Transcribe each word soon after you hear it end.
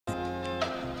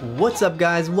What's up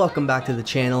guys, welcome back to the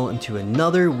channel and to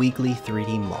another weekly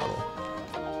 3D model.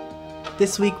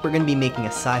 This week we're going to be making a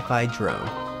sci-fi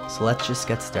drone, so let's just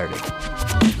get started.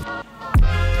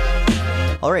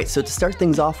 Alright, so to start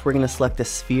things off we're going to select a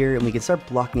sphere and we can start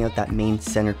blocking out that main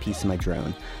centerpiece of my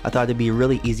drone. I thought it'd be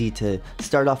really easy to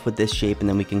start off with this shape and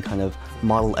then we can kind of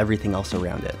model everything else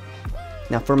around it.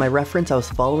 Now for my reference, I was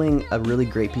following a really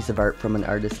great piece of art from an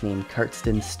artist named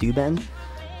Carsten Stueben.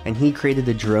 And he created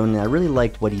a drone and I really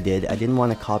liked what he did. I didn't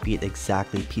want to copy it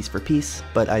exactly piece for piece,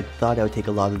 but I thought I would take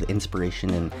a lot of the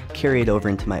inspiration and carry it over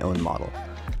into my own model.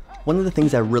 One of the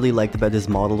things I really liked about his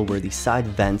model were these side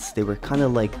vents. They were kind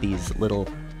of like these little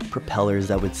propellers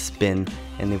that would spin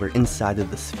and they were inside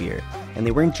of the sphere. And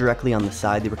they weren't directly on the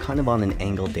side, they were kind of on an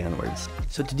angle downwards.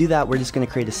 So to do that, we're just going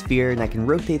to create a sphere and I can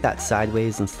rotate that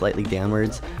sideways and slightly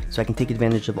downwards so I can take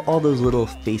advantage of all those little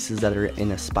faces that are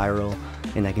in a spiral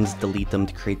and I can just delete them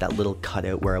to create that little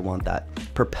cutout where I want that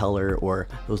propeller or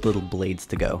those little blades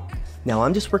to go. Now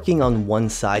I'm just working on one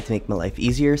side to make my life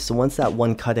easier, so once that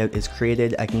one cutout is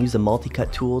created, I can use the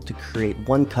multi-cut tool to create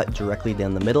one cut directly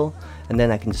down the middle, and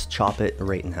then I can just chop it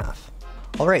right in half.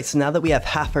 Alright, so now that we have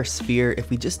half our sphere, if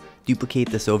we just duplicate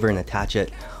this over and attach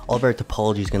it, all of our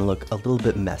topology is going to look a little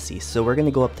bit messy. So we're going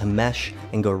to go up to Mesh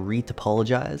and go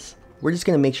Retopologize. We're just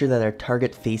going to make sure that our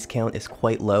target face count is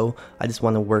quite low. I just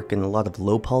want to work in a lot of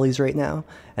low polys right now,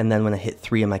 and then when I hit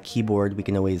 3 on my keyboard, we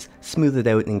can always smooth it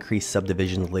out and increase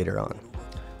subdivisions later on.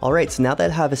 Alright, so now that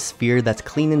I have a sphere that's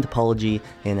clean in topology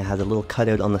and it has a little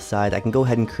cutout on the side, I can go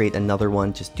ahead and create another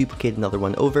one, just duplicate another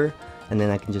one over, and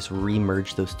then I can just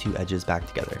re-merge those two edges back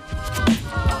together.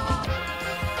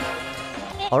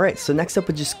 Alright, so next up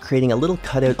we're just creating a little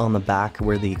cutout on the back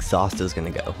where the exhaust is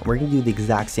going to go. We're going to do the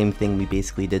exact same thing we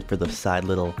basically did for the side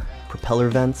little propeller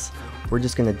vents. We're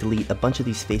just going to delete a bunch of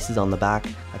these faces on the back.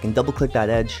 I can double click that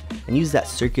edge and use that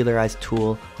circularize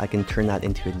tool. I can turn that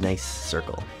into a nice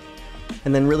circle.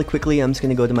 And then really quickly I'm just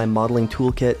going to go to my modeling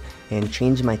toolkit and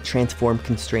change my transform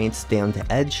constraints down to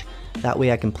edge. That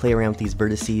way I can play around with these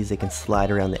vertices, they can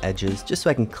slide around the edges just so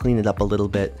I can clean it up a little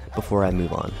bit before I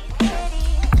move on.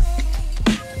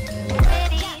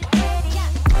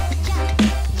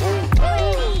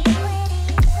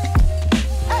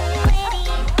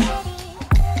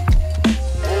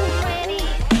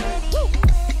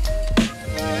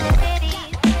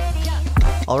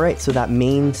 Alright, so that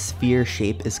main sphere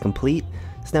shape is complete.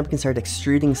 So now we can start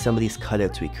extruding some of these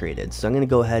cutouts we created. So I'm going to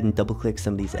go ahead and double click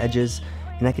some of these edges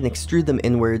and I can extrude them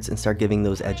inwards and start giving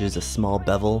those edges a small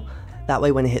bevel. That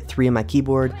way when I hit 3 on my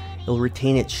keyboard, it'll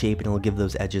retain its shape and it'll give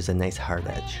those edges a nice hard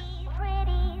edge.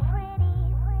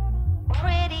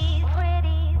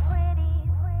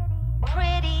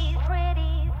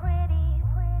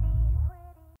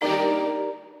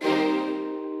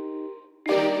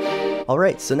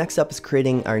 Alright, so next up is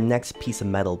creating our next piece of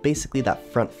metal, basically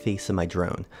that front face of my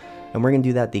drone. And we're going to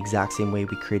do that the exact same way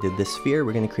we created this sphere.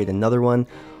 We're going to create another one.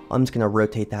 I'm just going to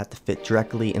rotate that to fit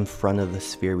directly in front of the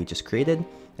sphere we just created.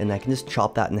 And I can just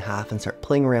chop that in half and start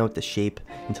playing around with the shape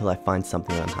until I find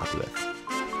something that I'm happy with.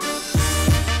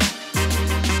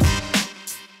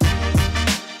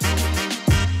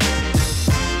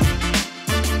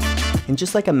 And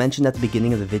just like I mentioned at the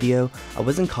beginning of the video, I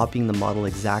wasn't copying the model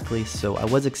exactly, so I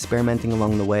was experimenting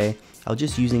along the way. I was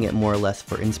just using it more or less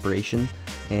for inspiration,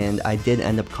 and I did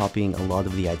end up copying a lot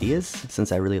of the ideas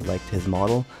since I really liked his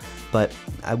model, but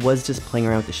I was just playing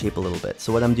around with the shape a little bit.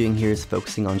 So what I'm doing here is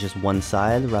focusing on just one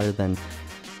side rather than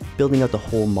building out the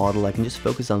whole model. I can just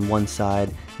focus on one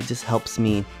side. It just helps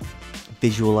me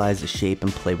visualize the shape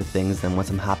and play with things, and once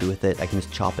I'm happy with it, I can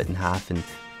just chop it in half and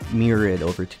mirror it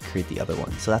over to create the other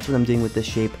one. So that's what I'm doing with this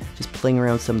shape, just playing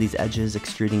around with some of these edges,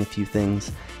 extruding a few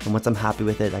things, and once I'm happy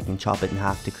with it, I can chop it in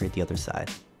half to create the other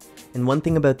side. And one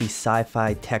thing about these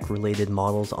sci-fi tech related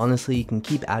models, honestly, you can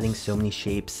keep adding so many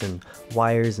shapes and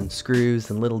wires and screws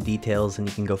and little details, and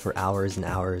you can go for hours and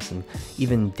hours and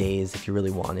even days if you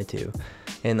really wanted to.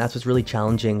 And that's what's really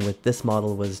challenging with this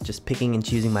model, was just picking and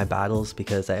choosing my battles,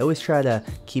 because I always try to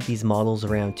keep these models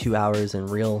around 2 hours in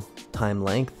real time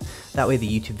length. That way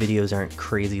the YouTube videos aren't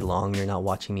crazy long, you're not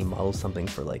watching me model something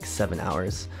for like 7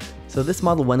 hours. So this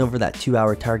model went over that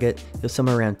 2-hour target. It was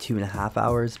somewhere around 2.5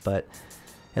 hours, but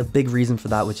a big reason for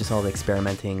that was just all the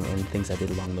experimenting and things I did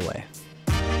along the way.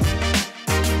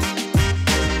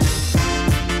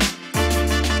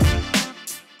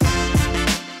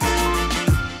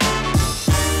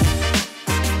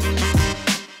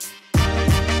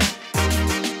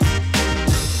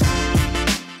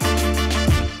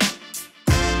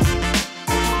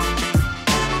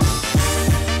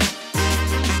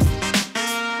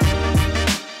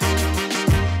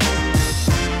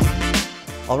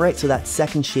 Alright, so that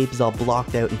second shape is all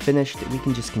blocked out and finished. We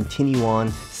can just continue on,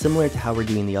 similar to how we're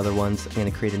doing the other ones. I'm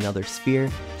going to create another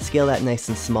sphere, scale that nice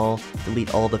and small,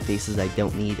 delete all the faces I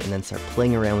don't need, and then start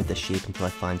playing around with the shape until I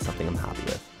find something I'm happy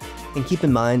with. And keep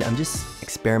in mind, I'm just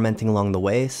experimenting along the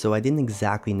way, so I didn't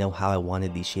exactly know how I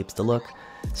wanted these shapes to look.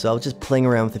 So I was just playing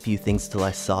around with a few things till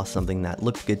I saw something that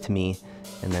looked good to me,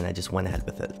 and then I just went ahead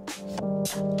with it.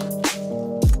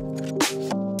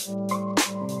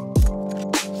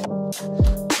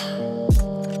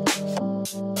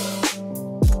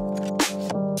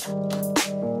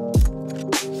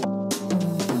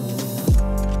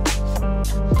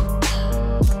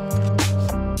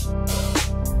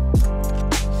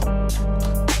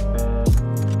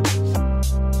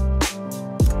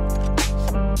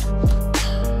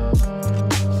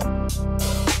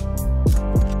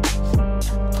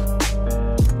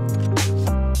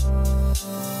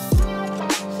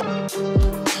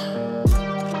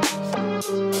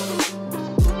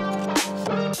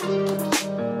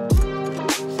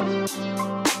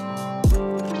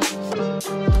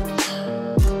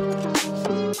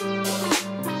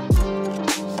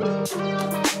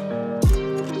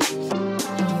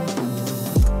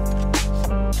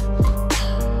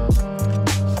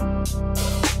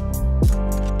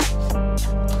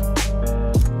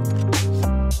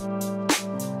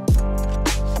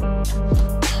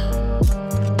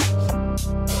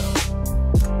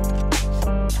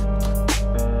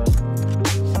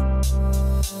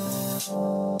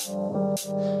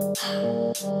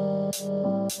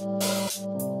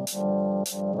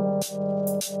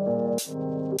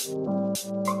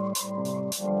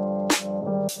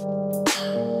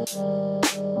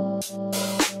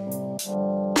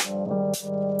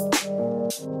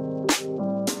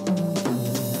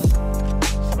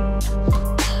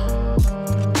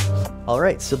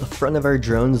 Alright, so the front of our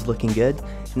drone is looking good.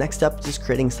 Next up, just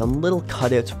creating some little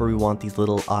cutouts where we want these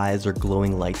little eyes or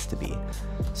glowing lights to be.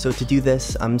 So to do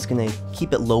this, I'm just going to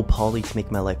keep it low poly to make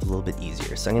my life a little bit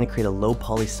easier. So I'm going to create a low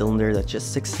poly cylinder that's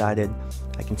just 6-sided.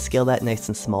 I can scale that nice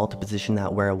and small to position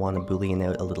that where I want to boolean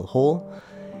out a little hole.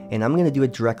 And I'm going to do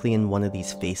it directly in one of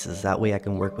these faces. That way I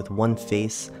can work with one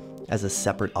face as a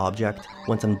separate object.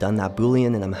 Once I'm done that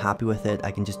boolean and I'm happy with it,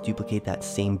 I can just duplicate that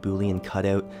same boolean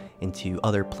cutout into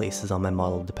other places on my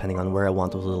model depending on where I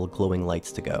want those little glowing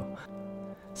lights to go.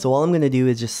 So all I'm going to do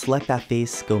is just select that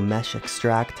face, go mesh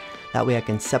extract. That way I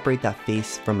can separate that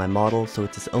face from my model so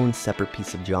it's its own separate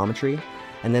piece of geometry,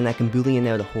 and then I can boolean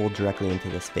out a hole directly into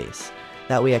this face.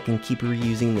 That way I can keep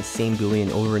reusing the same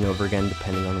boolean over and over again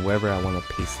depending on wherever I want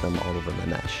to paste them all over my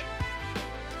mesh.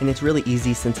 And it's really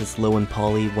easy since it's low in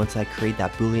poly. Once I create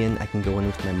that boolean, I can go in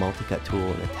with my multi-cut tool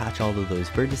and attach all of those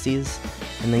vertices,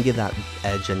 and then give that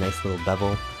edge a nice little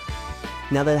bevel.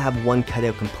 Now that I have one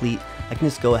cutout complete, I can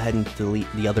just go ahead and delete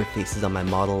the other faces on my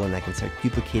model, and I can start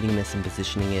duplicating this and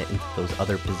positioning it into those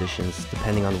other positions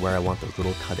depending on where I want those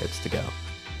little cutouts to go.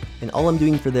 And all I'm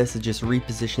doing for this is just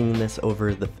repositioning this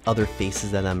over the other faces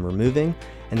that I'm removing,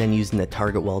 and then using the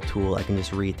target weld tool, I can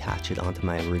just reattach it onto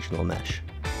my original mesh.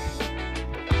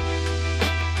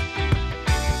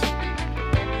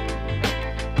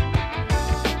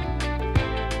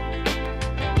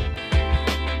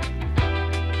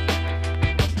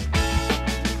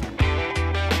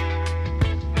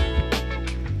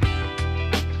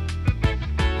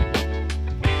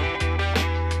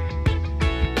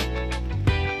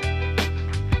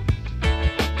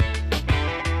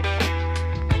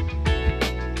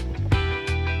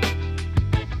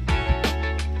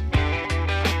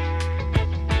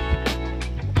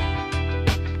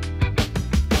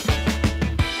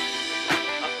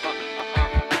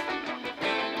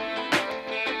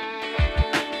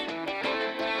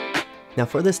 Now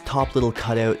for this top little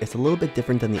cutout, it's a little bit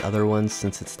different than the other ones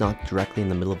since it's not directly in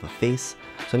the middle of a face,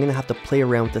 so I'm going to have to play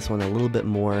around with this one a little bit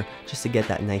more just to get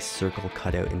that nice circle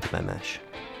cutout into my mesh.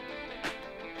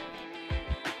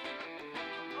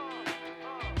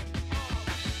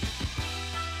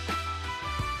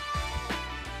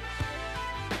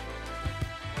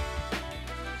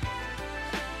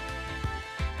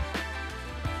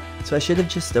 So I should have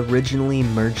just originally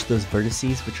merged those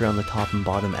vertices, which are on the top and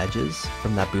bottom edges,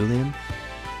 from that boolean.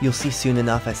 You'll see soon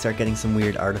enough I start getting some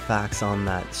weird artifacts on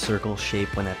that circle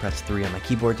shape when I press 3 on my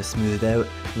keyboard to smooth it out,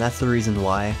 and that's the reason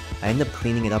why. I end up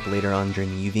cleaning it up later on during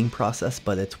the UVing process,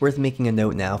 but it's worth making a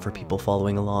note now for people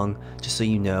following along, just so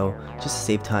you know, just to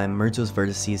save time, merge those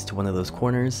vertices to one of those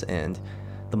corners, and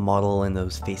the model and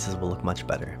those faces will look much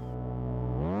better.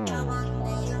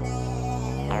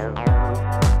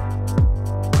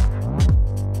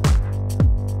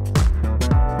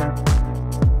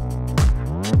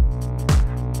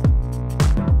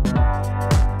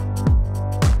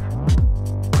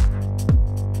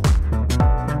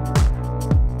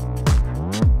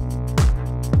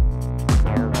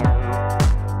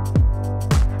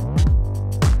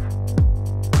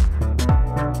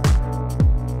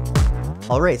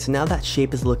 Alright, so now that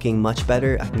shape is looking much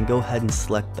better, I can go ahead and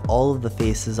select all of the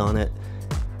faces on it,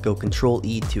 go Ctrl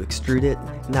E to extrude it,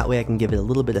 and that way I can give it a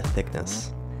little bit of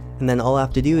thickness. And then all I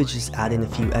have to do is just add in a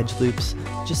few edge loops,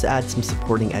 just to add some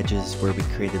supporting edges where we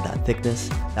created that thickness.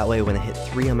 That way when I hit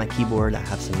 3 on my keyboard, I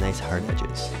have some nice hard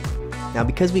edges. Now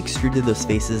because we extruded those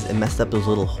faces, it messed up those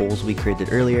little holes we created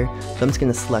earlier, so I'm just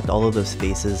going to select all of those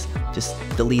faces, just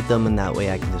delete them, and that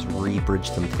way I can just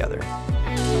re-bridge them together.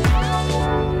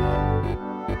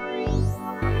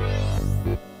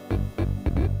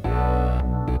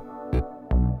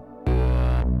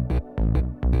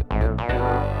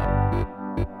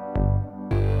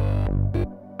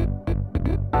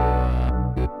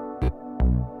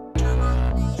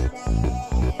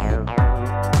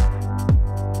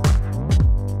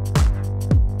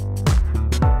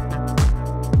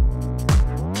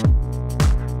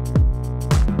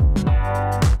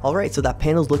 Alright, so that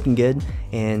panel's looking good,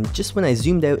 and just when I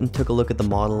zoomed out and took a look at the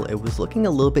model, it was looking a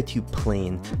little bit too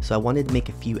plain, so I wanted to make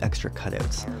a few extra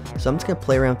cutouts. So I'm just going to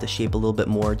play around with the shape a little bit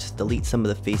more, just delete some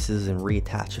of the faces and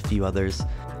reattach a few others,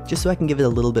 just so I can give it a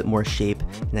little bit more shape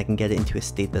and I can get it into a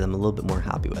state that I'm a little bit more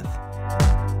happy with.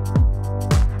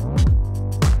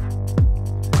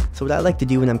 So what I like to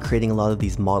do when I'm creating a lot of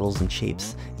these models and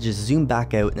shapes is just zoom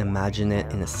back out and imagine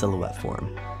it in a silhouette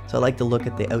form. So I like to look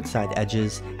at the outside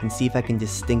edges and see if I can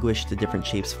distinguish the different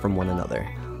shapes from one another.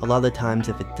 A lot of the times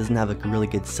if it doesn't have a really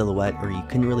good silhouette, or you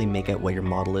couldn't really make out what your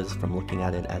model is from looking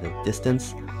at it at a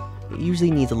distance, it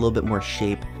usually needs a little bit more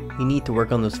shape. You need to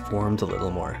work on those forms a little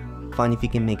more. Find if you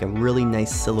can make a really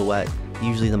nice silhouette,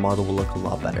 usually the model will look a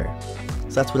lot better.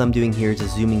 So that's what I'm doing here,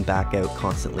 just zooming back out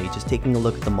constantly, just taking a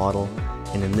look at the model.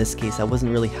 And in this case, I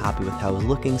wasn't really happy with how it was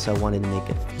looking, so I wanted to make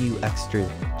a few extra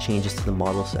changes to the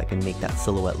model so I can make that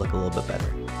silhouette look a little bit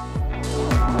better.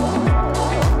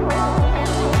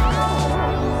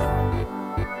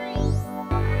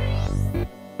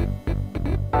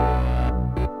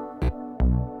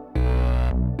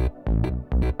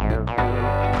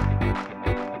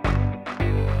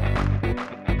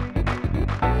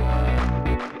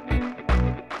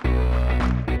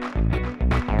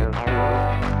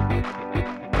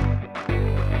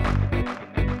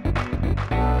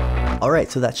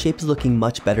 Alright, so that shape is looking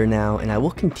much better now, and I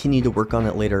will continue to work on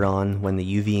it later on when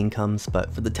the UVing comes,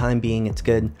 but for the time being it's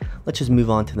good. Let's just move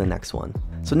on to the next one.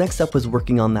 So next up was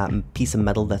working on that piece of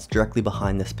metal that's directly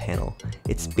behind this panel.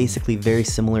 It's basically very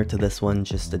similar to this one,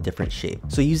 just a different shape.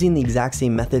 So using the exact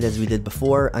same method as we did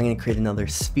before, I'm going to create another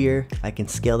sphere. I can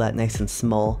scale that nice and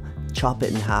small, chop it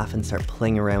in half, and start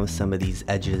playing around with some of these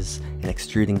edges and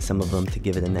extruding some of them to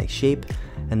give it a nice shape.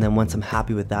 And then once I'm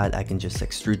happy with that, I can just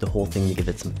extrude the whole thing to give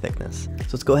it some thickness. So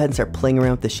let's go ahead and start playing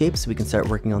around with the shape so we can start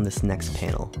working on this next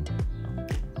panel.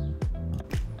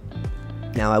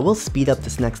 Now I will speed up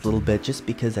this next little bit just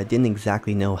because I didn't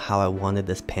exactly know how I wanted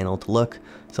this panel to look.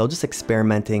 So I'm just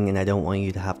experimenting, and I don't want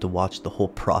you to have to watch the whole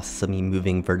process of me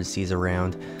moving vertices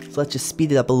around. So let's just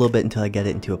speed it up a little bit until I get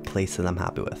it into a place that I'm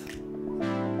happy with.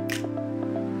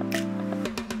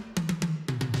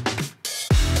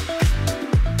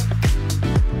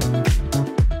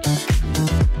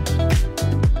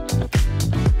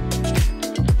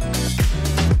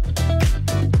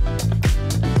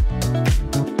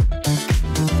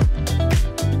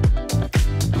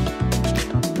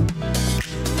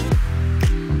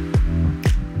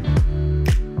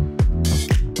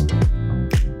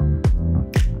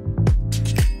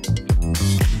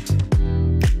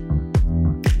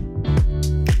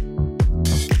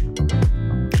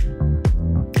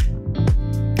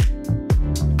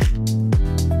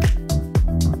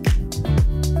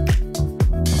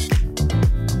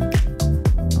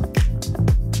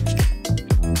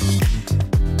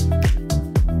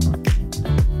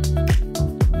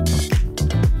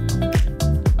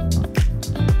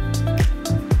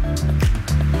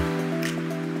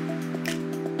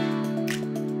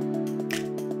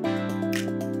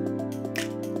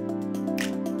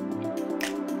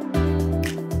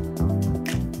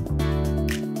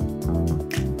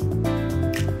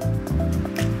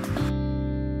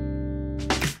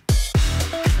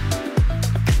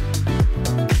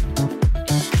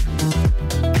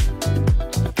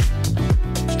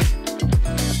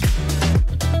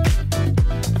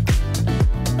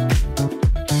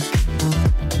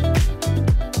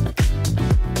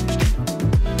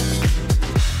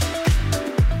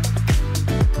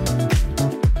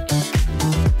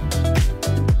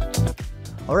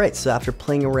 Alright, so after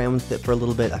playing around with it for a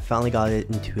little bit, I finally got it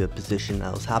into a position I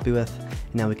was happy with.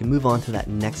 Now we can move on to that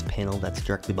next panel that's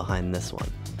directly behind this one.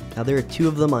 Now there are two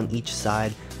of them on each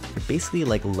side. They're basically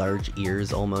like large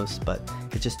ears almost, but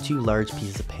it's just two large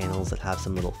pieces of panels that have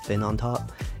some little fin on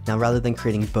top. Now rather than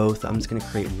creating both, I'm just going to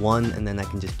create one and then I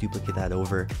can just duplicate that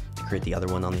over to create the other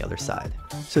one on the other side.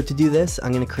 So to do this,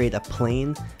 I'm going to create a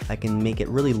plane. I can make it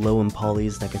really low in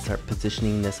polys and I can start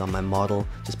positioning this on my model,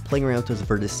 just playing around with those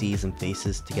vertices and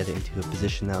faces to get it into a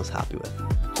position that I was happy with.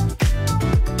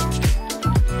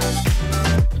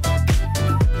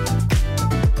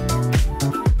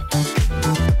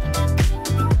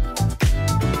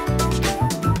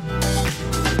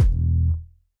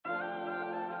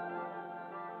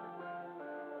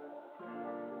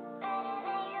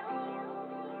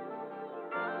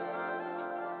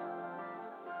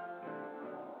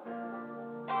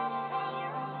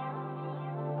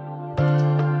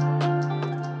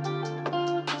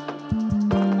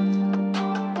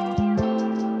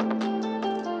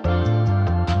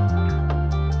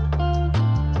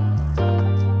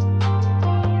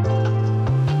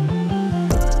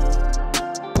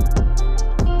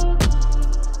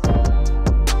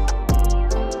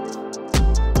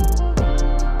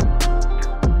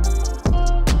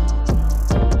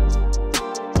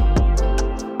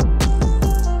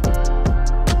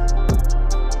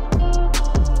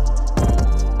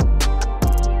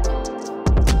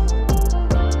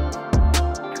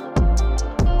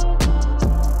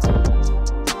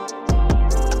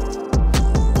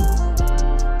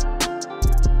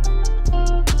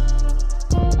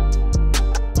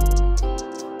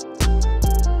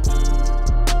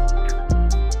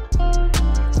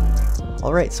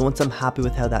 Alright, so once I'm happy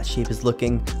with how that shape is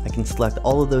looking, I can select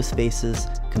all of those faces,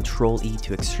 Control E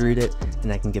to extrude it,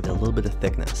 and I can give it a little bit of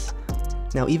thickness.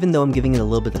 Now even though I'm giving it a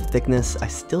little bit of thickness, I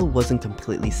still wasn't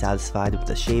completely satisfied with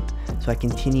the shape, so I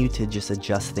continue to just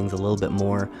adjust things a little bit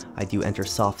more. I do enter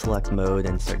soft select mode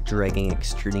and start dragging,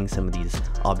 extruding some of these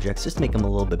objects just to make them a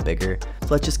little bit bigger. So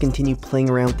let's just continue playing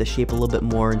around with the shape a little bit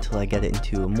more until I get it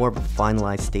into a more of a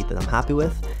finalized state that I'm happy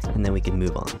with, and then we can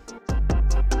move on.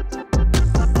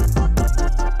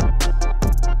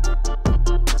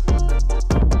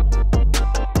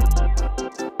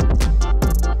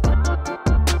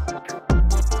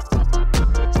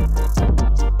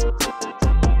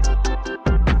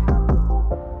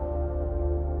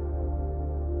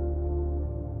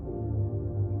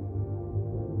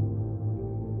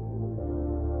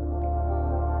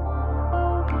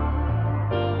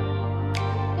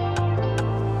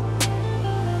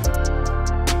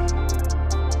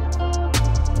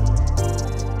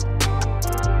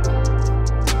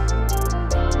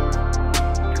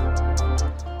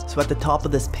 So at the top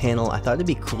of this panel, I thought it'd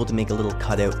be cool to make a little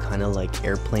cutout, kind of like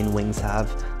airplane wings have.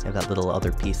 I have that little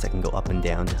other piece that can go up and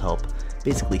down to help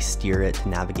basically steer it, to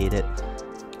navigate it.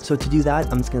 So to do that,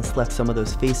 I'm just going to select some of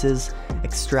those faces,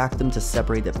 extract them to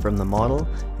separate it from the model,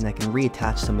 and I can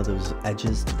reattach some of those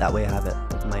edges. That way I have it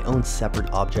my own separate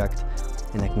object,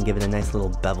 and I can give it a nice little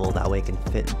bevel. That way it can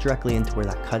fit directly into where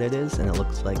that cutout is, and it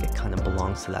looks like it kind of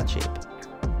belongs to that shape.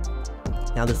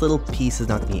 Now this little piece is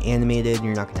not going to be animated, and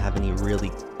you're not going to have any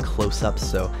really close-ups,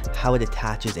 so how it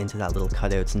attaches into that little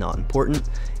cutout's not important,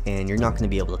 and you're not going to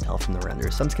be able to tell from the render.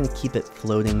 So I'm just going to keep it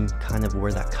floating kind of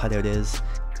where that cutout is,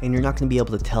 and you're not going to be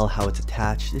able to tell how it's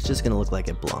attached. It's just going to look like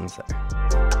it belongs there.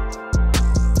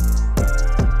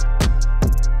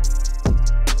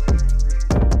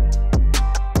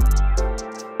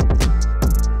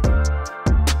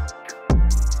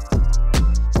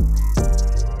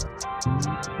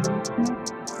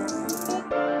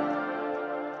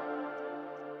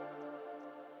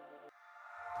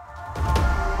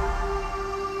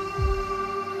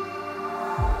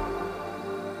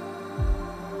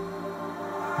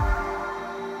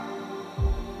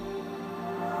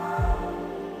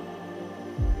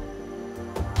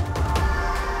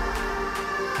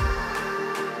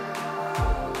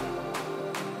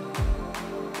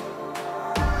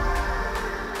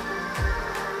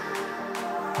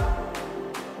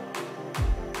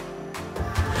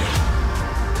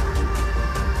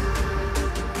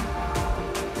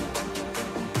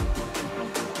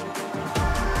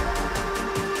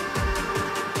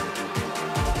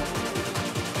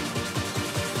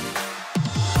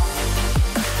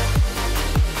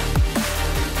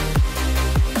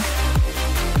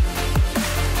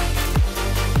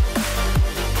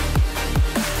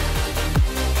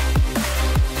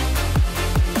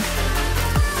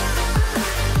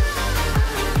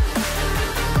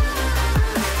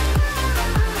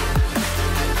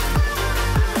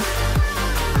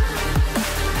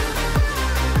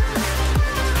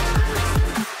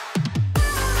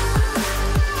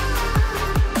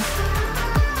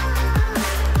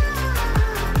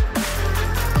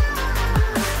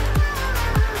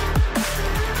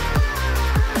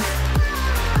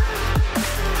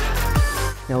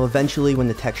 Now eventually when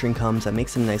the texturing comes, I make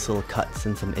some nice little cuts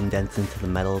and some indents into the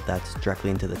metal that's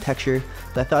directly into the texture,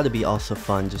 but I thought it'd be also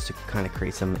fun just to kind of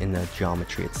create some in the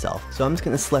geometry itself. So I'm just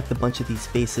going to select a bunch of these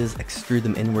faces, extrude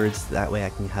them inwards, that way I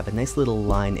can have a nice little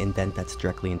line indent that's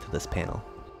directly into this panel.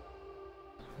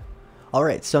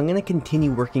 Alright, so I'm going to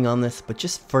continue working on this, but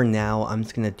just for now I'm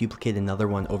just going to duplicate another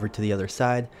one over to the other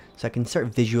side so I can start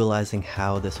visualizing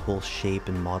how this whole shape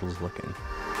and model is looking.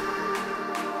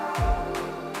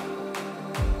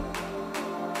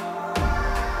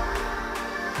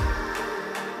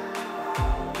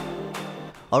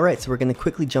 Alright, so we're going to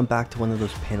quickly jump back to one of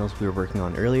those panels we were working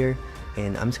on earlier,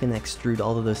 and I'm just going to extrude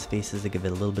all of those faces to give it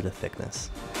a little bit of thickness.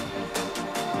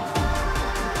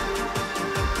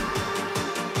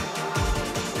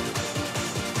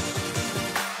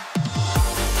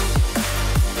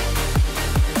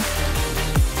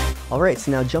 Alright,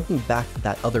 so now jumping back to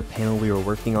that other panel we were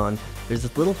working on, there's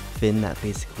this little fin that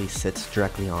basically sits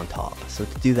directly on top. So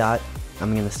to do that,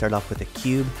 I'm going to start off with a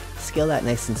cube, scale that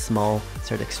nice and small,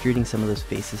 start extruding some of those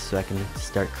faces so I can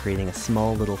start creating a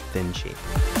small little fin shape.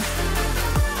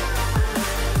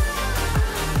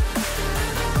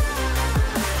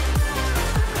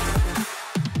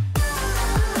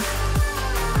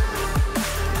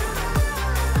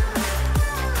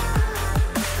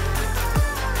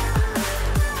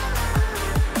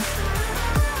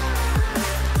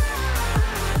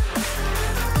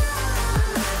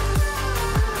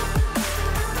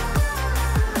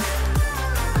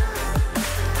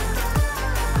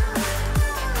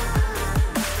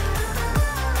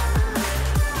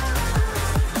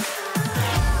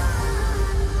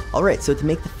 Alright, so to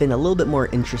make the fin a little bit more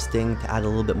interesting, to add a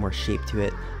little bit more shape to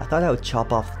it, I thought I would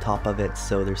chop off the top of it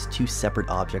so there's two separate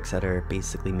objects that are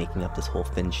basically making up this whole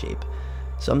fin shape.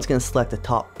 So I'm just going to select the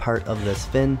top part of this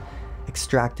fin,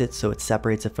 extract it so it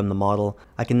separates it from the model.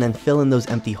 I can then fill in those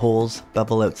empty holes,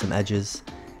 bevel out some edges,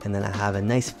 and then I have a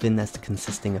nice fin that's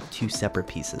consisting of two separate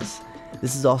pieces.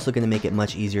 This is also going to make it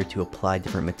much easier to apply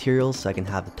different materials so I can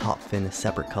have the top fin a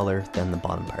separate color than the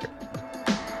bottom part.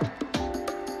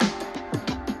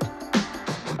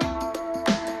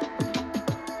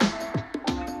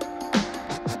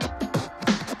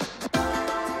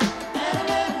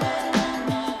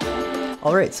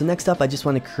 Alright, so next up I just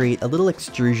want to create a little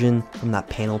extrusion from that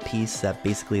panel piece that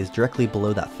basically is directly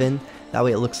below that fin. That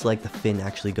way it looks like the fin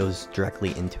actually goes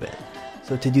directly into it.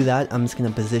 So to do that, I'm just going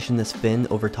to position this fin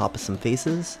over top of some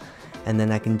faces, and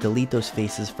then I can delete those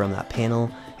faces from that panel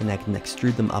and I can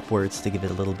extrude them upwards to give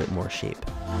it a little bit more shape.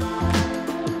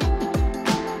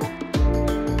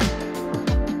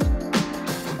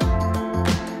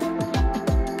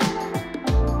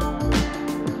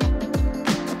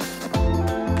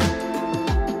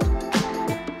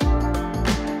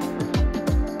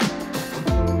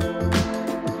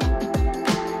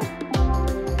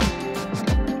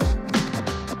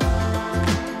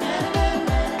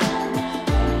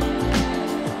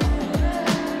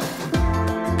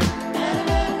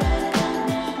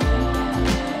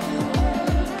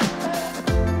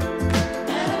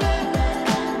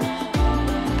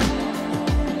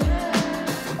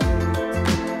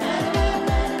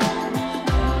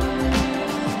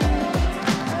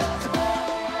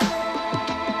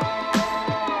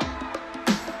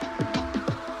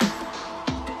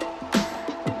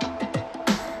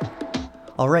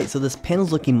 Alright, so this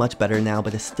panel's looking much better now,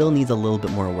 but it still needs a little bit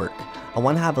more work. I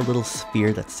want to have a little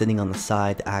sphere that's sitting on the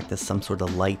side to act as some sort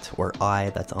of light or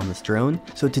eye that's on this drone.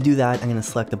 So to do that, I'm going to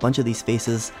select a bunch of these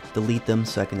faces, delete them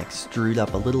so I can extrude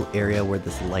up a little area where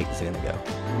this light is going to go.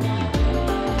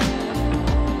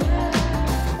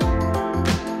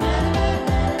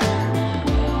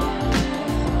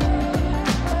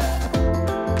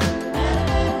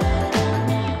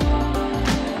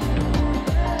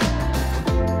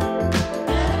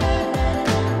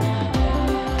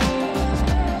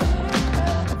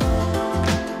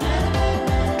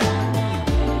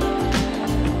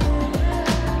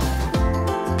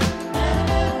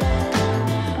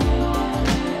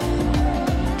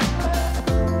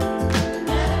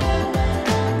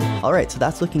 Alright, so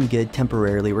that's looking good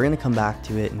temporarily. We're going to come back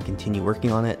to it and continue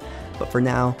working on it. But for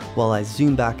now, while I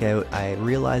zoom back out, I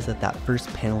realized that that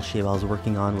first panel shape I was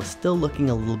working on was still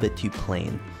looking a little bit too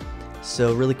plain.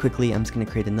 So really quickly, I'm just going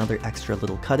to create another extra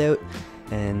little cutout,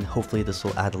 and hopefully this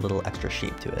will add a little extra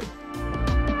shape to it.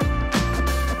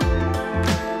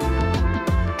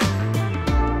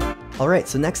 Alright,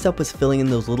 so next up was filling in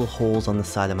those little holes on the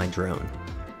side of my drone.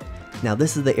 Now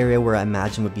this is the area where I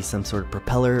imagine would be some sort of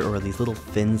propeller or these little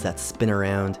fins that spin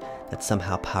around that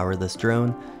somehow power this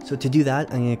drone. So to do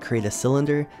that, I'm going to create a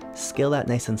cylinder, scale that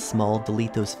nice and small,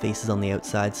 delete those faces on the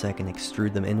outside so I can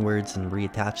extrude them inwards and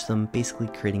reattach them, basically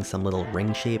creating some little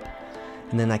ring shape.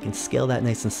 And then I can scale that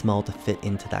nice and small to fit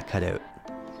into that cutout.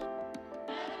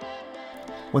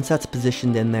 Once that's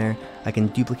positioned in there, I can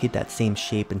duplicate that same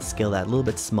shape and scale that a little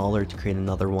bit smaller to create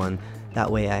another one. That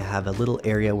way I have a little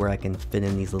area where I can fit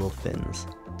in these little fins.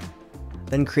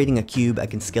 Then creating a cube, I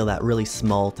can scale that really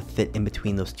small to fit in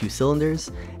between those two cylinders,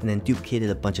 and then duplicate it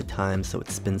a bunch of times so it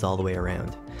spins all the way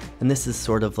around. And this is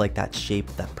sort of like that shape,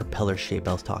 that propeller shape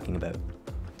I was talking about.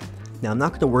 Now I'm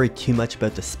not going to worry too much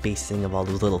about the spacing of all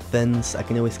those little fins. I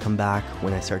can always come back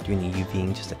when I start doing the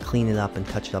UVing just to clean it up and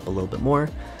touch it up a little bit more.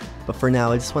 But for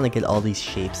now, I just want to get all these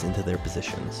shapes into their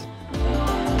positions.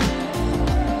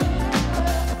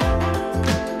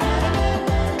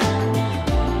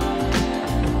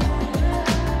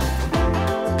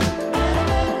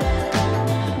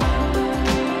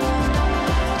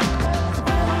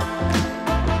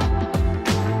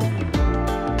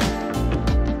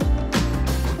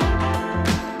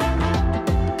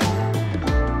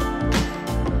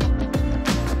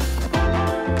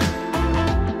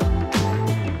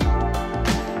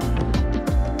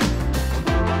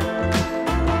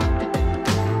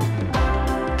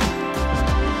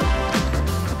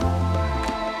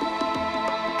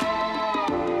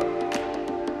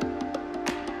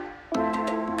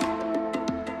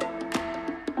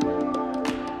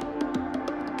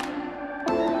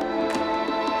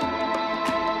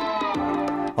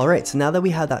 Alright, so now that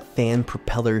we have that fan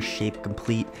propeller shape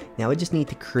complete, now I just need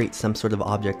to create some sort of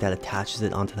object that attaches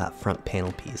it onto that front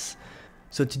panel piece.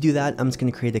 So to do that, I'm just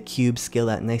going to create a cube, scale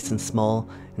that nice and small,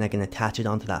 and I can attach it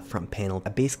onto that front panel. I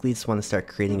basically just want to start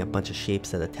creating a bunch of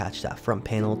shapes that attach that front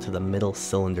panel to the middle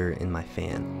cylinder in my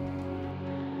fan.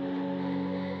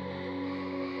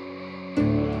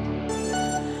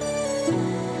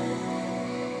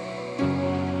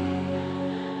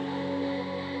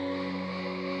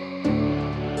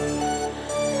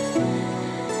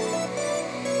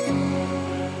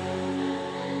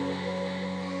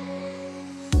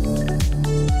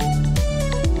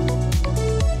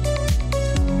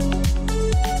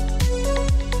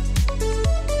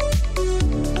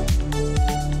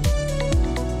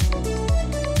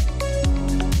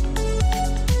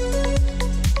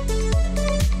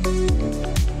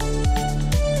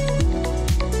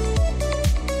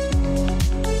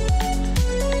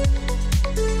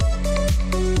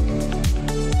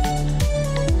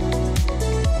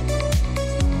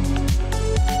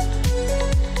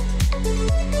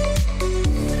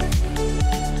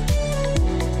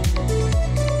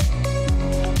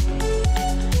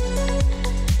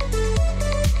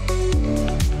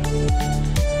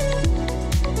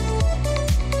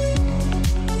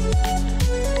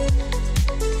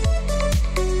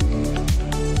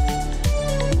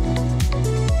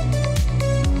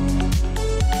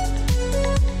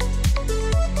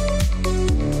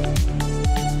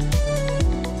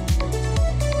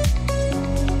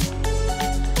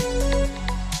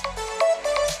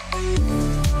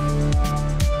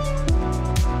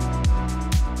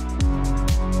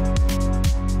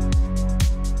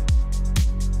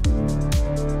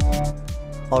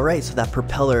 Alright, so that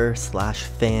propeller slash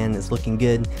fan is looking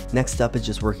good. Next up is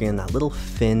just working on that little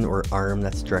fin or arm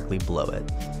that's directly below it.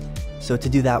 So to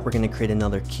do that, we're going to create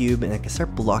another cube and I can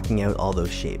start blocking out all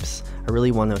those shapes. I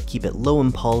really want to keep it low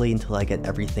and poly until I get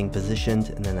everything positioned,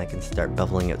 and then I can start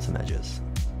beveling out some edges.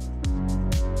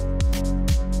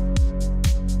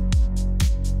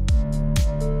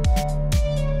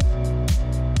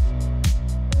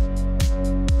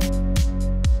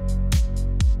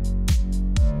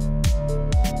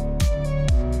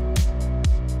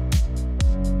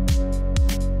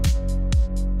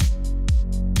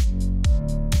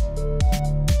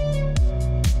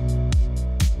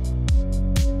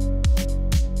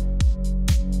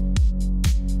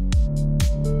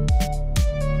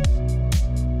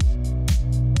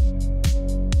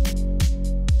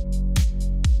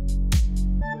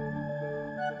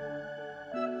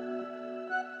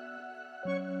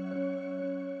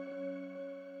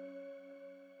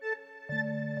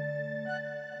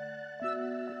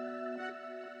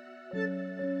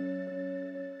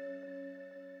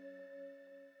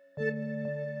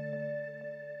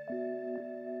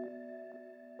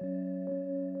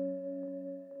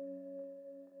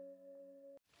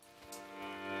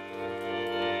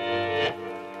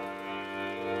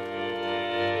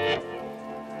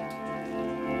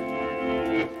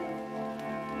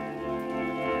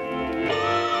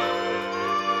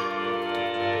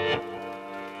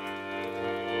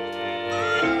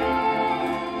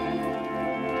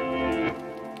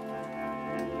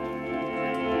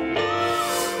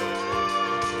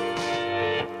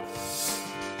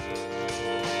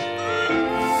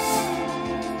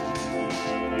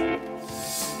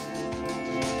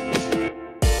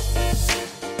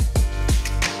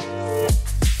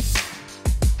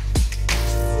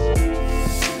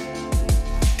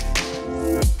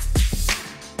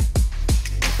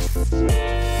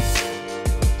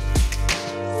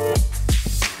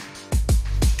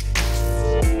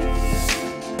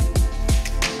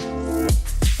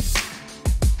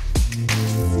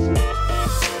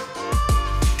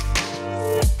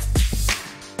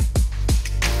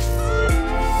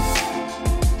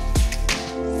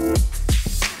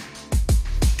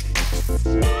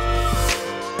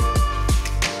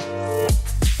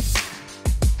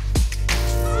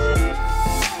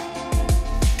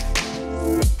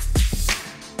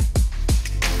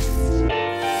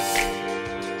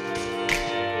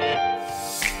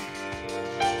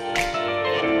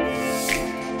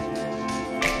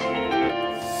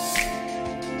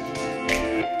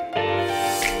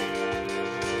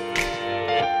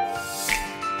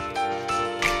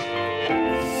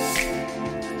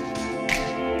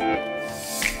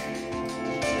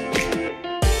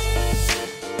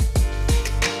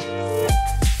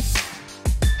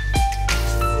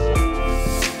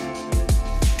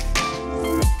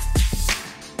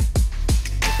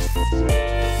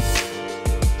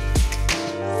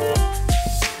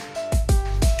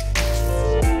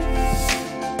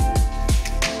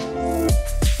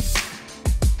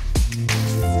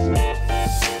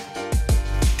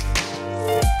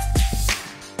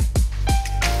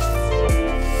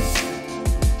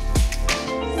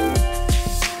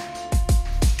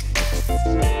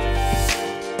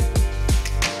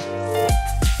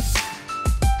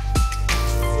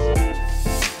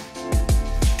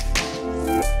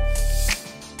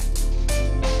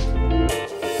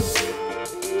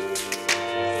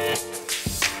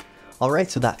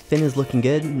 Alright, so that fin is looking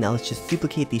good. Now let's just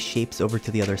duplicate these shapes over to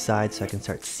the other side so I can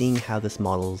start seeing how this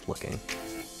model is looking.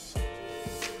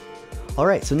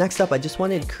 Alright, so next up I just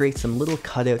wanted to create some little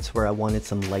cutouts where I wanted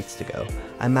some lights to go.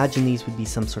 I imagine these would be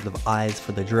some sort of eyes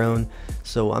for the drone,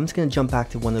 so I'm just going to jump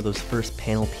back to one of those first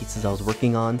panel pieces I was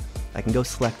working on. I can go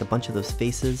select a bunch of those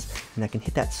faces, and I can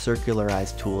hit that circular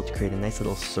eyes tool to create a nice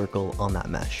little circle on that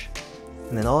mesh.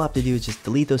 And then all I have to do is just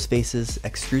delete those faces,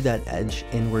 extrude that edge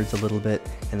inwards a little bit,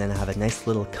 and then I have a nice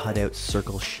little cutout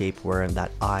circle shape where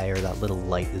that eye or that little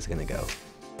light is going to go.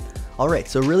 Alright,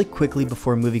 so really quickly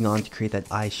before moving on to create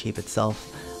that eye shape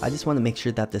itself, I just want to make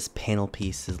sure that this panel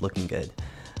piece is looking good.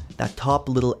 That top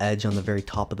little edge on the very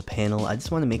top of the panel, I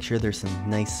just want to make sure there's some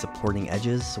nice supporting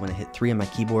edges, so when I hit 3 on my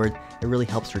keyboard, it really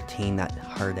helps retain that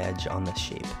hard edge on this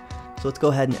shape. So let's go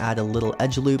ahead and add a little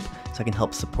edge loop so I can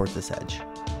help support this edge.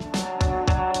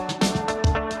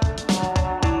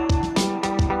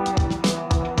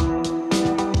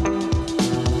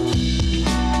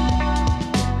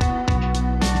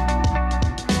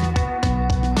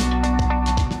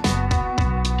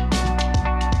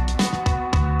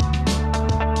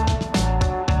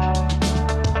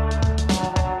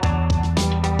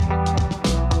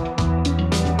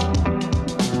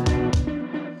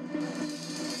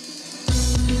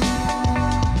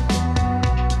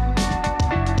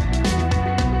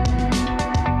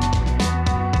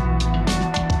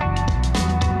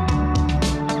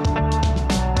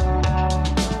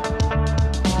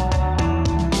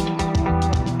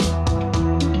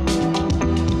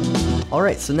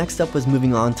 Alright, so next up was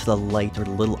moving on to the light or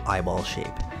the little eyeball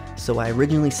shape. So I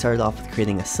originally started off with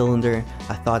creating a cylinder.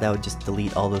 I thought I would just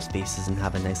delete all those faces and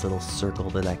have a nice little circle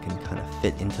that I can kind of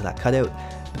fit into that cutout.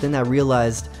 But then I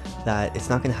realized that it's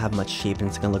not going to have much shape and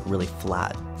it's going to look really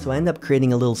flat. So I ended up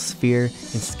creating a little sphere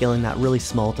and scaling that really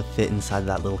small to fit inside of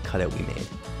that little cutout we made.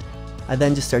 I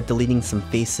then just started deleting some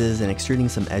faces and extruding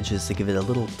some edges to give it a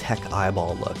little tech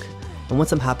eyeball look. And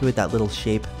once I'm happy with that little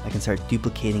shape, I can start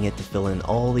duplicating it to fill in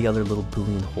all the other little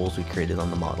boolean holes we created on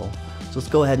the model. So let's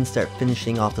go ahead and start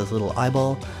finishing off this little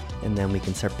eyeball, and then we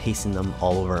can start pasting them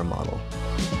all over our model.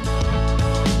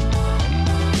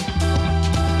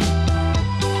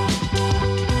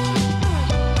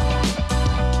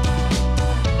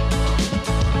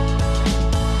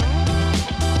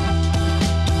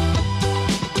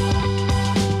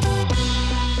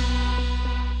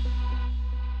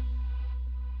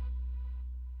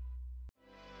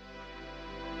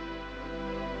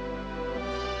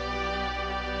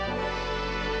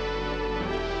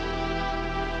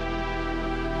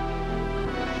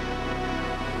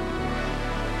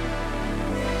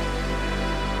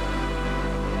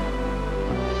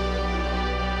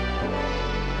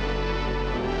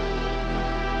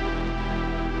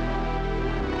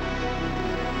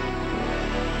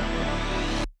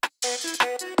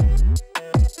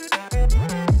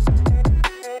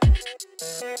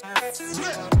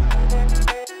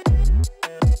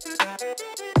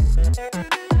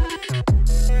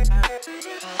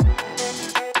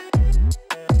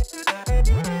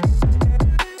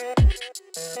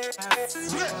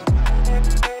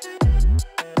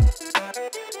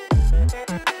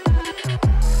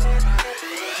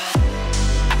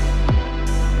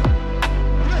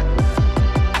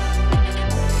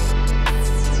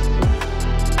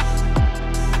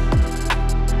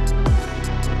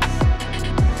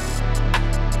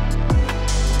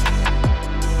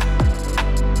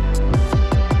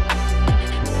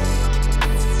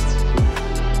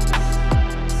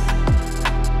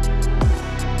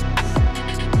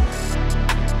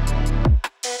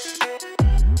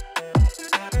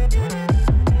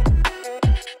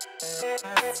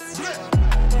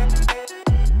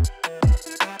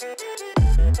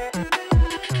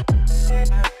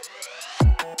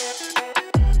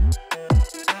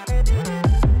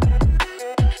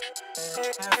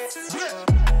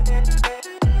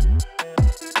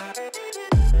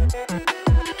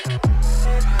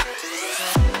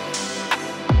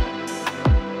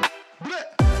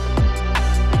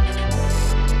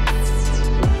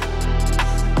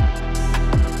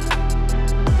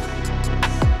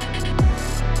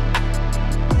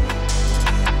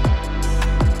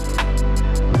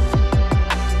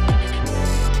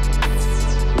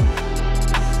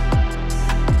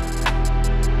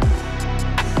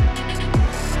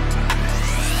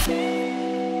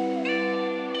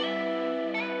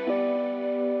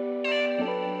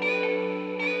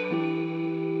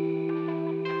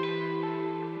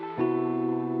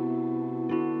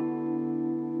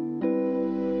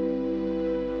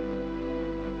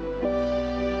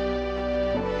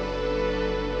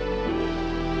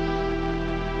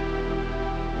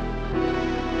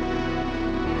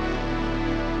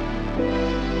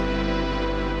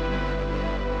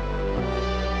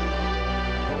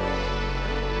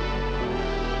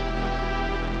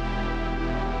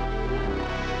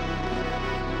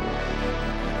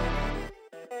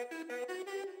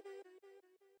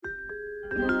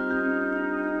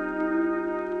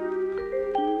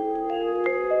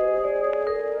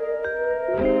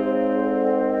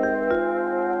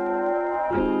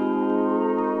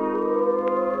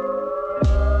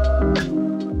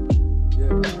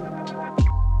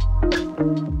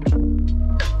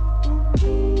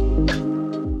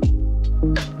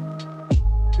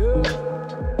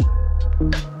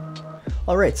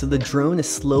 Alright, so the drone is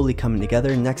slowly coming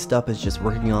together. Next up is just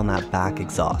working on that back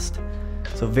exhaust.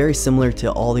 So very similar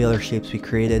to all the other shapes we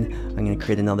created, I'm going to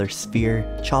create another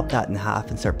sphere, chop that in half,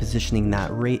 and start positioning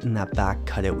that right in that back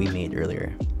cutout we made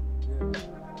earlier.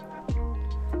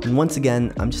 And once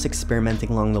again, I'm just experimenting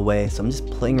along the way, so I'm just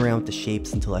playing around with the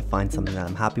shapes until I find something that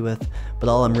I'm happy with, but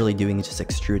all I'm really doing is just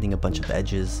extruding a bunch of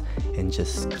edges and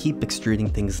just keep extruding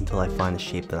things until I find a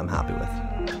shape that I'm happy with.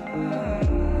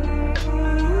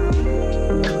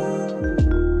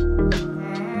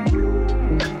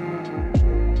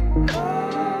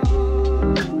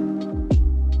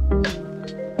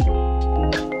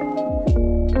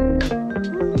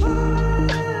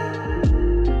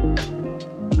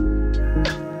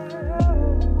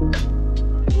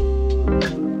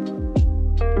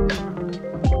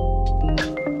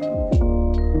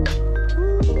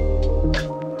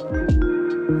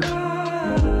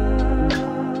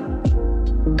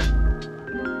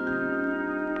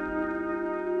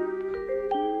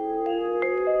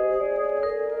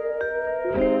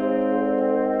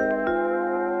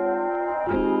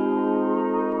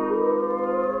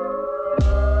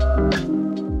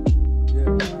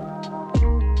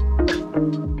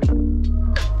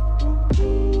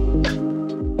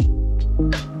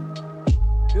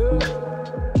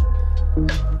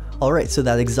 Alright, so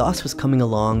that exhaust was coming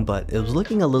along, but it was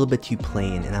looking a little bit too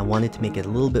plain, and I wanted to make it a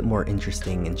little bit more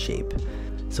interesting in shape.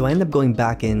 So I ended up going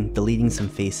back in, deleting some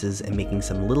faces, and making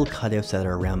some little cutouts that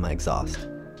are around my exhaust.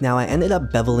 Now I ended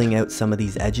up beveling out some of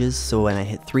these edges, so when I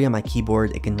hit 3 on my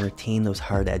keyboard, it can retain those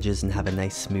hard edges and have a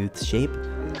nice smooth shape.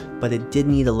 But it did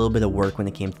need a little bit of work when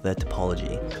it came to the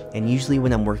topology. And usually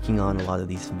when I'm working on a lot of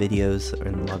these videos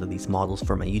and a lot of these models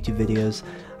for my YouTube videos,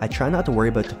 I try not to worry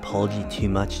about topology too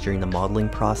much during the modeling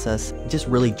process. It just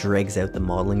really drags out the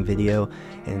modeling video,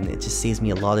 and it just saves me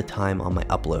a lot of time on my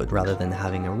upload rather than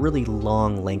having a really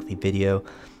long, lengthy video.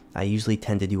 I usually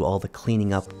tend to do all the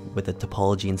cleaning up with the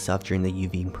topology and stuff during the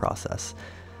UVing process.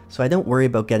 So I don't worry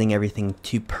about getting everything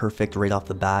too perfect right off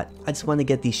the bat. I just want to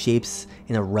get these shapes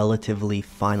in a relatively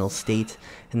final state,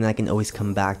 and then I can always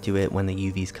come back to it when the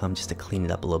UVs come just to clean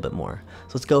it up a little bit more.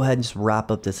 So let's go ahead and just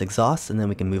wrap up this exhaust, and then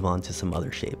we can move on to some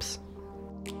other shapes.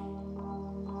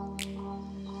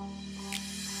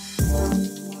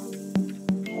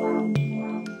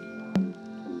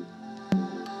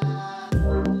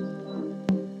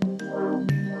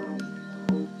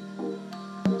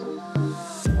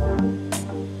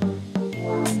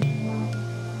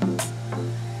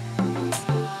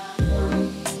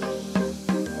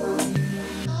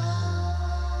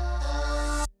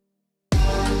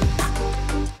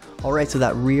 Alright, so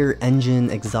that rear engine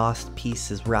exhaust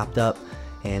piece is wrapped up,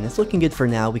 and it's looking good for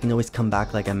now. We can always come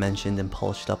back, like I mentioned, and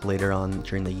polish it up later on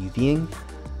during the UVing.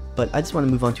 But I just want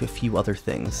to move on to a few other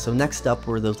things. So next up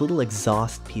were those little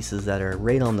exhaust pieces that are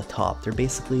right on the top. They're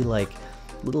basically like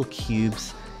little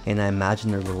cubes, and I imagine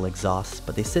they're little exhausts,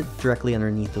 but they sit directly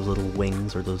underneath those little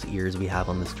wings or those ears we have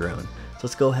on this drone. So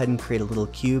let's go ahead and create a little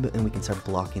cube, and we can start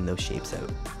blocking those shapes out.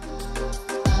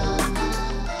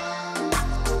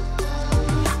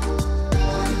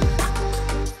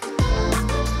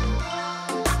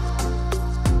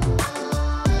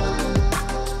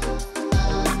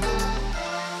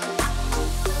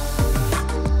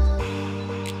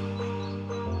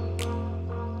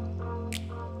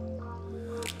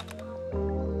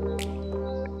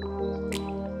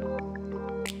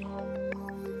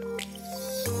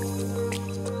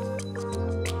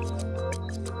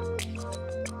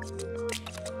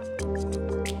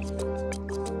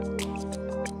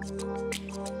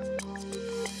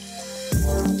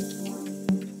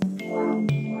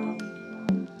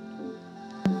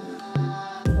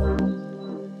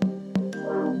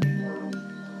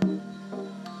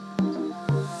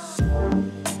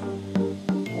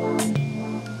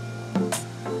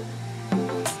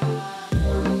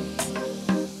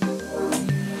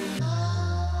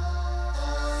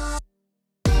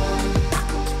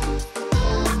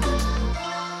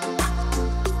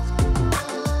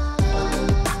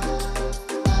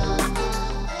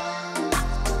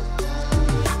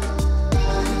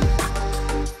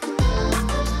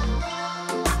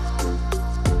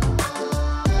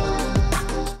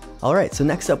 Alright, so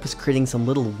next up was creating some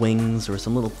little wings or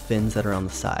some little fins that are on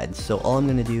the side. So all I'm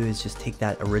going to do is just take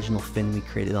that original fin we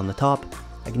created on the top.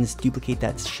 I can just duplicate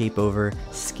that shape over,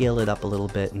 scale it up a little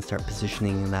bit, and start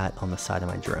positioning that on the side of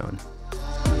my drone.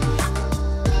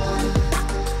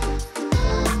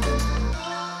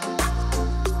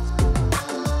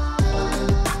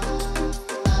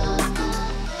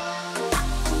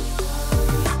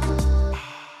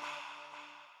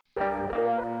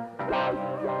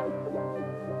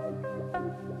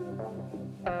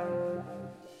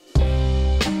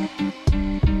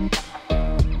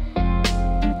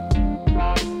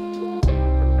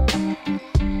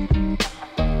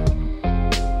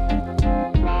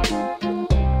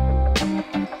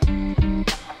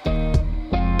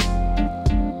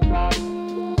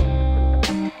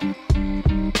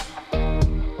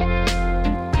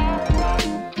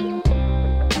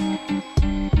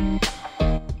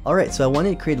 Alright, so I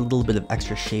wanted to create a little bit of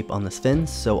extra shape on this fin,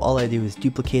 so all I do is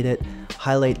duplicate it,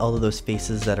 highlight all of those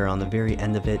faces that are on the very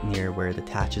end of it near where it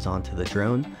attaches onto the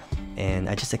drone, and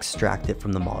I just extract it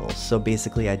from the models. So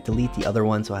basically I delete the other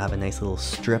one so I have a nice little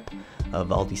strip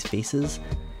of all these faces.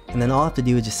 And then all I have to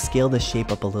do is just scale the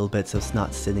shape up a little bit so it's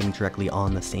not sitting directly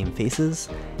on the same faces.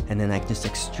 And then I can just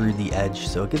extrude the edge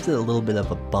so it gives it a little bit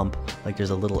of a bump, like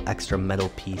there's a little extra metal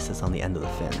piece that's on the end of the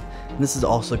fin. And this is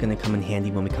also going to come in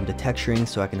handy when we come to texturing,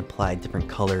 so I can apply a different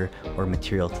color or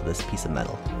material to this piece of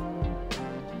metal.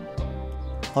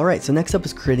 Alright, so next up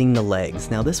is creating the legs.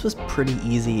 Now this was pretty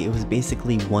easy. It was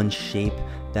basically one shape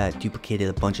that duplicated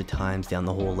a bunch of times down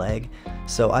the whole leg.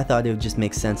 So I thought it would just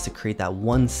make sense to create that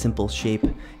one simple shape.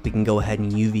 We can go ahead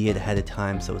and UV it ahead of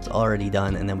time so it's already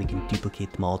done, and then we can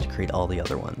duplicate them all to create all the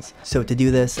other ones. So to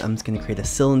do this, I'm just going to create a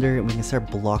cylinder and we can start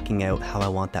blocking out how I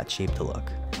want that shape to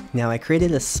look. Now I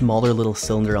created a smaller little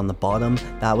cylinder on the bottom,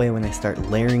 that way when I start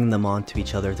layering them onto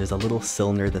each other, there's a little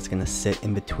cylinder that's going to sit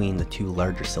in between the two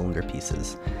larger cylinder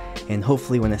pieces. And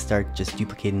hopefully when I start just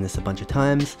duplicating this a bunch of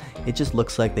times, it just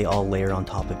looks like they all layer on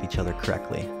top of each other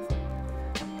correctly.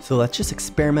 So let's just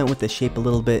experiment with the shape a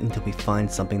little bit until we find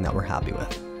something that we're happy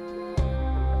with.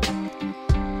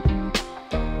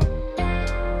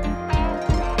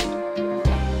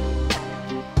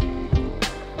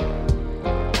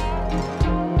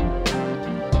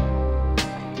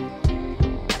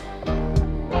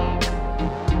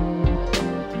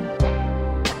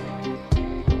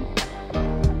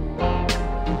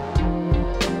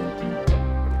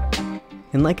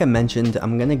 And like I mentioned,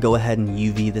 I'm going to go ahead and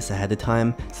UV this ahead of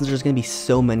time. Since there's going to be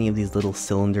so many of these little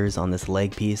cylinders on this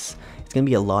leg piece, it's going to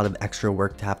be a lot of extra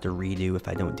work to have to redo if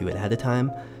I don't do it ahead of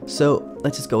time. So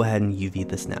let's just go ahead and UV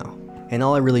this now. And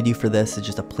all I really do for this is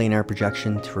just a planar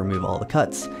projection to remove all the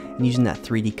cuts. And using that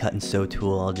 3D cut and sew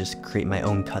tool, I'll just create my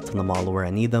own cuts on the model where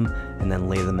I need them and then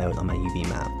lay them out on my UV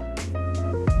map.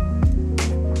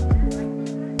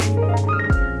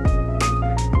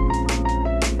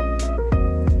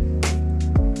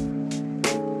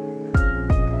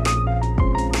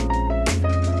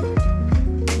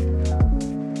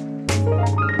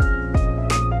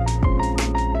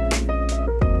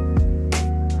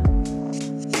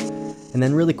 And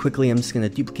then really quickly, I'm just going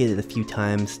to duplicate it a few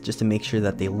times just to make sure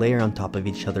that they layer on top of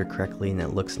each other correctly and it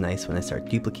looks nice when I start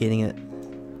duplicating it.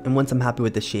 And once I'm happy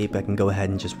with the shape, I can go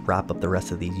ahead and just wrap up the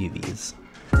rest of these UVs.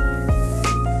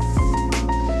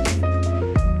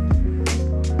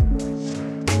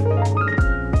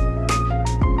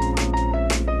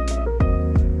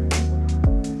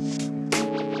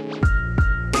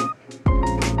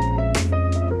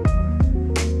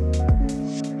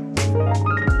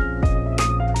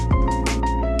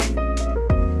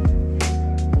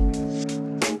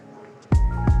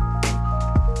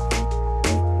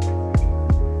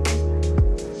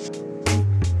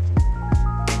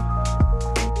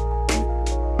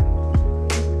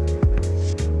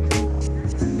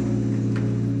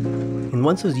 And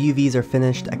once those UVs are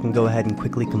finished, I can go ahead and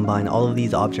quickly combine all of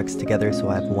these objects together so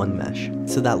I have one mesh.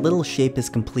 So that little shape is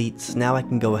complete, so now I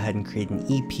can go ahead and create an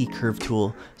EP curve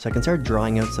tool so I can start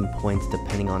drawing out some points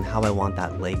depending on how I want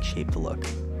that leg shape to look.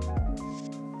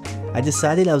 I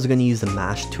decided I was going to use the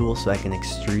mash tool so I can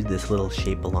extrude this little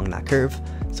shape along that curve.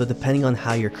 So depending on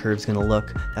how your curve's going to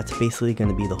look, that's basically going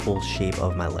to be the whole shape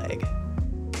of my leg.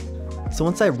 So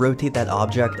once I rotate that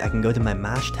object, I can go to my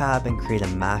Mash tab and create a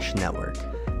Mash network.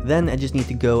 Then I just need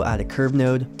to go add a curve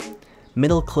node,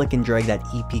 middle click and drag that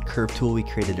EP curve tool we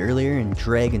created earlier and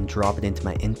drag and drop it into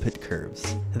my input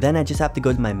curves. Then I just have to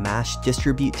go to my Mash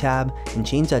distribute tab and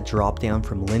change that drop down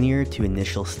from linear to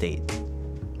initial state.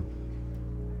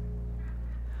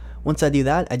 Once I do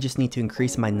that, I just need to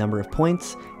increase my number of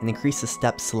points and increase the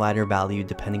step slider value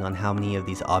depending on how many of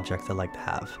these objects I like to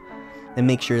have, and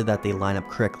make sure that they line up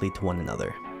correctly to one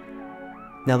another.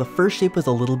 Now the first shape was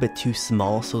a little bit too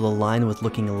small, so the line was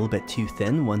looking a little bit too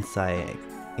thin once I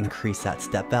increased that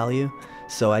step value.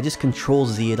 So I just Control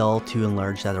Z it all to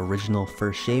enlarge that original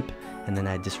first shape, and then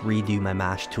I just redo my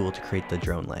Mash tool to create the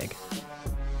drone leg.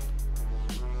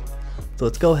 So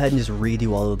let's go ahead and just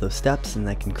redo all of those steps and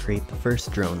I can create the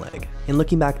first drone leg. And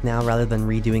looking back now, rather than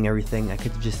redoing everything, I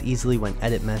could have just easily went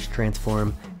Edit Mesh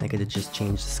Transform and I could have just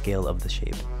changed the scale of the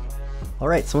shape.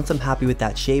 Alright, so once I'm happy with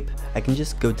that shape, I can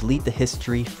just go delete the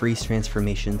history, freeze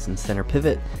transformations, and center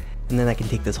pivot, and then I can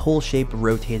take this whole shape,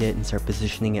 rotate it, and start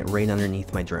positioning it right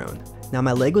underneath my drone. Now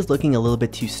my leg was looking a little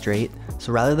bit too straight,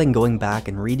 so rather than going back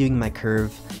and redoing my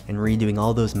curve and redoing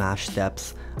all those mash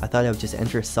steps, I thought I would just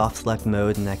enter soft select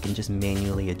mode and I can just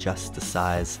manually adjust the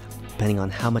size depending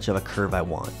on how much of a curve I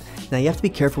want. Now you have to be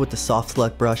careful with the soft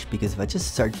select brush, because if I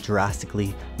just start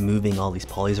drastically moving all these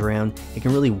polys around, it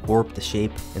can really warp the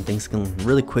shape and things can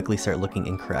really quickly start looking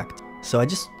incorrect. So I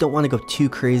just don't want to go too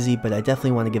crazy, but I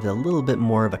definitely want to give it a little bit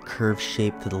more of a curved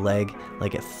shape to the leg,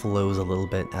 like it flows a little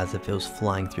bit as if it was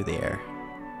flying through the air.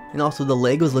 And also the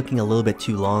leg was looking a little bit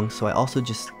too long, so I also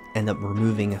just end up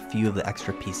removing a few of the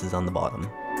extra pieces on the bottom.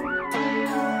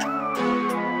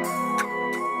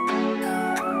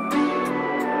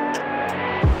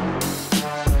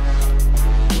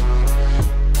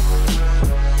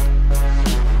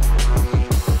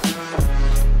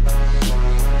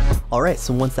 Alright,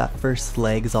 so once that first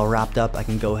leg is all wrapped up, I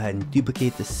can go ahead and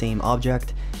duplicate the same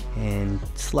object and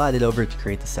slide it over to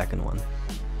create the second one.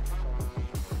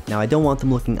 Now I don't want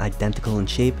them looking identical in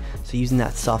shape, so using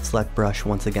that soft select brush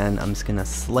once again, I'm just going to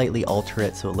slightly alter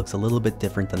it so it looks a little bit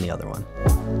different than the other one.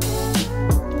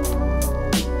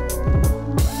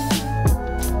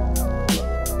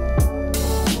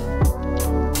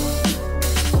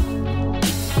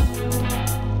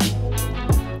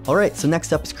 Alright, so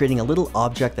next up is creating a little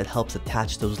object that helps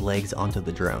attach those legs onto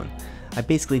the drone. I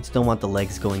basically just don't want the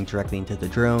legs going directly into the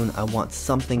drone. I want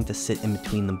something to sit in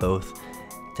between them both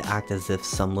to act as if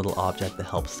some little object that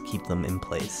helps keep them in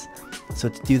place. So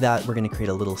to do that, we're going to create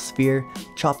a little sphere,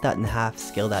 chop that in half,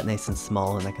 scale that nice and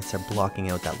small, and I can start blocking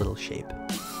out that little shape.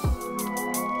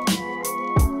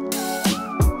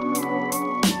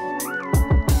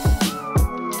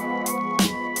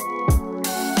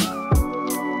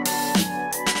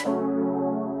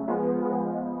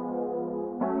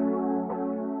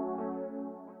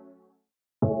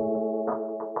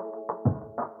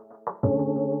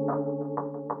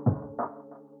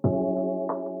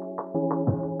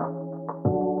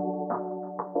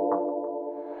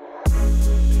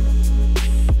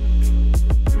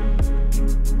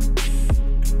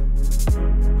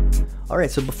 Alright,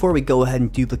 so before we go ahead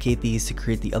and duplicate these to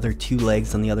create the other two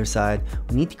legs on the other side,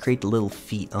 we need to create the little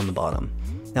feet on the bottom.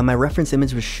 Now my reference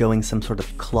image was showing some sort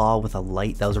of claw with a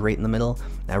light that was right in the middle,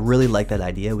 and I really like that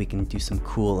idea. We can do some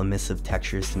cool emissive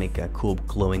textures to make a cool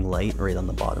glowing light right on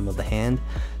the bottom of the hand.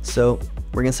 So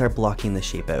we're going to start blocking the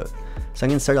shape out. So I'm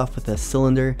going to start off with a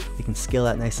cylinder. We can scale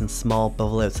that nice and small,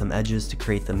 bevel out some edges to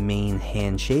create the main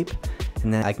hand shape.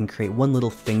 And then I can create one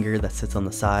little finger that sits on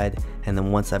the side, and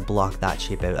then once I block that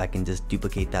shape out, I can just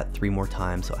duplicate that 3 more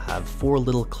times, so I have 4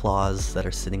 little claws that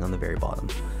are sitting on the very bottom.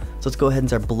 So let's go ahead and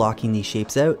start blocking these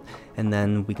shapes out, and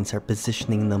then we can start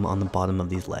positioning them on the bottom of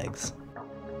these legs.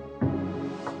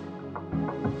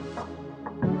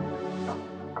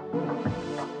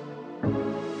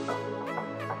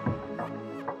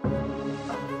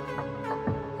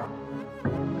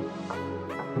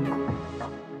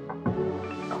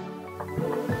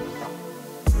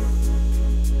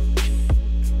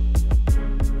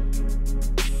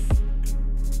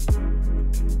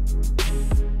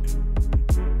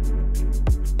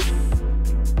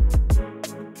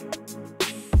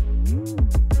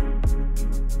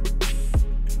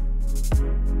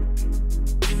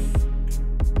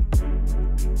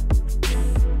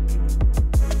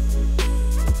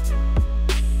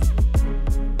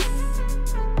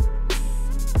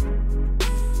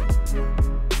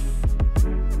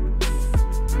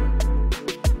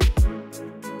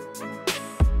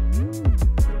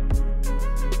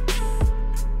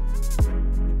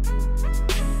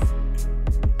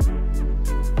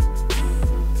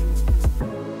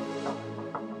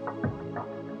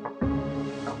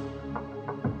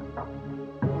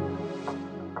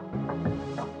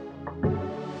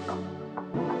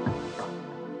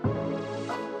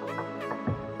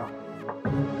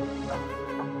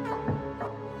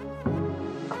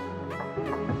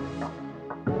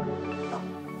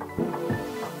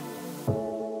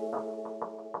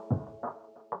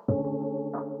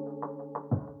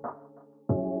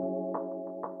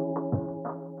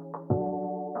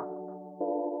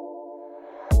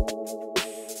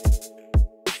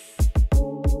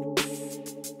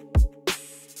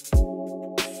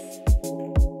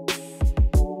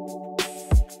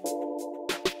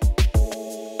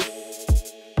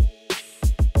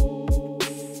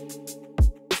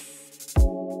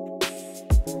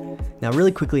 Now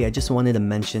really quickly, I just wanted to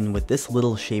mention with this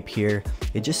little shape here,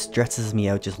 it just stresses me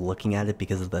out just looking at it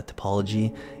because of the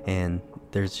topology, and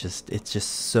it's just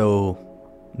so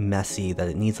messy that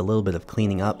it needs a little bit of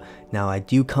cleaning up. Now I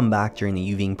do come back during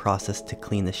the UVing process to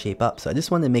clean the shape up, so I just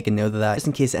wanted to make a note of that just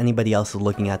in case anybody else is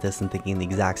looking at this and thinking the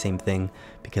exact same thing,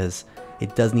 because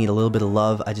it does need a little bit of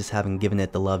love. I just haven't given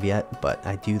it the love yet, but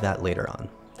I do that later on.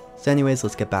 So anyways,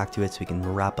 let's get back to it so we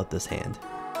can wrap up this hand.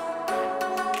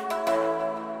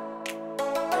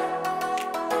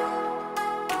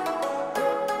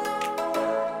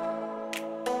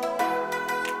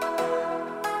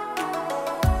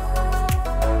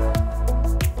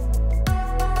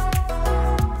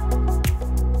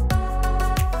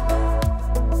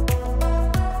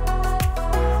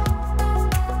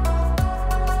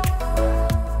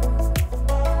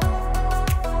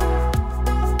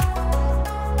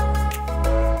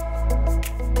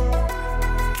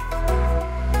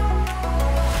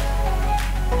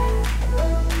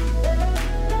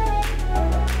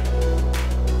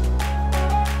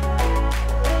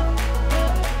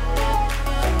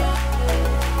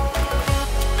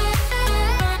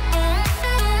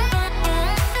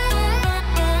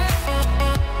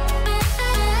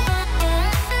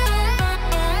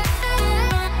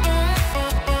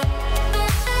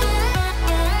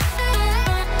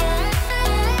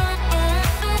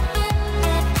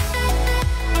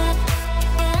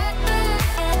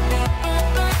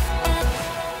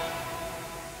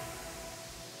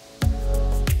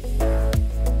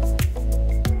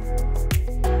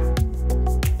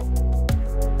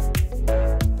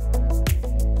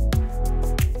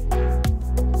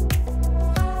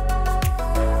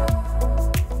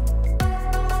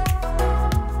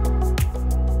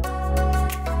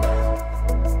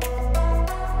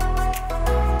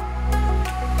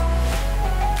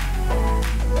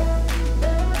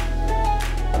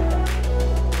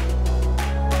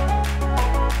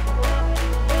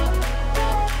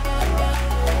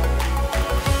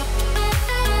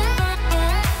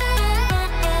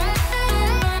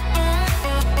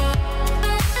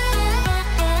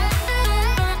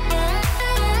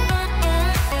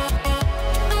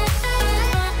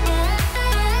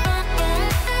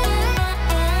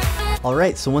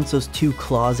 Alright, so once those two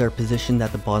claws are positioned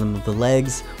at the bottom of the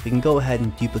legs, we can go ahead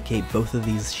and duplicate both of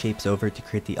these shapes over to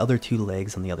create the other two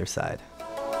legs on the other side.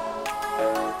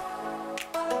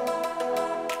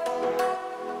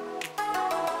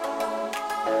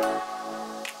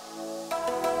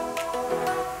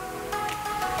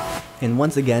 And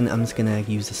once again, I'm just going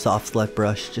to use a soft select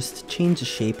brush just to change the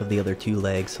shape of the other two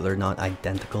legs so they're not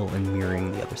identical and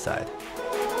mirroring the other side.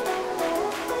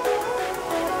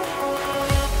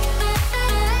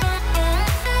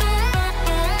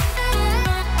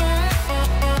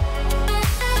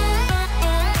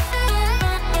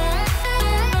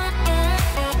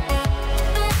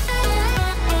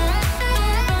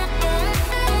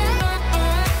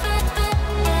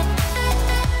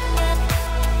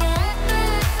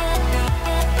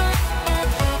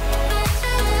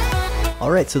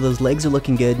 Alright, so those legs are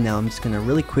looking good. Now I'm just going to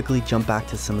really quickly jump back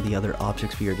to some of the other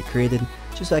objects we already created,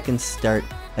 just so I can start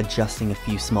adjusting a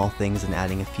few small things and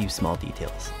adding a few small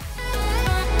details.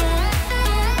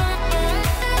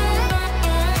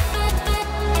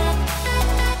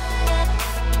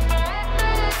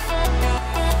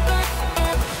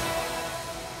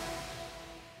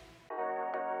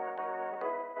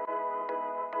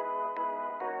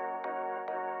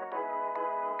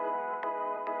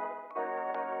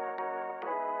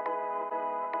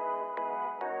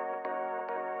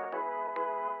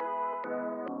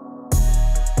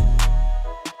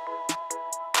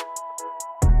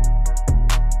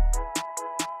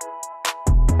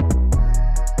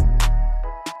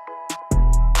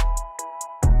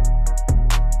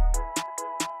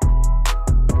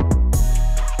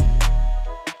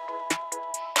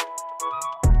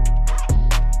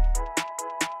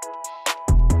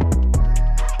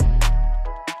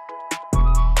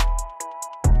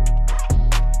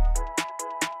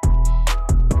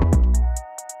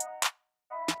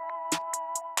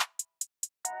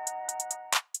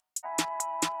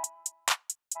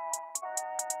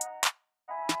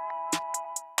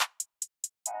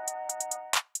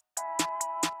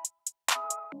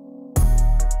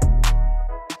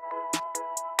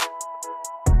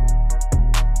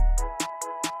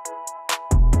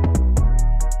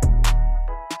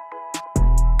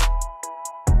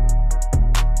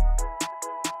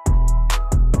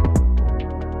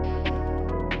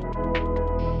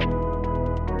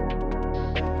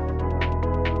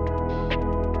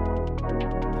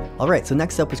 Alright, so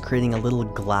next up is creating a little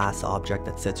glass object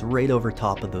that sits right over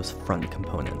top of those front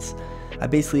components. I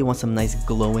basically want some nice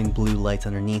glowing blue lights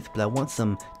underneath, but I want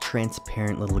some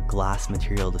transparent little glass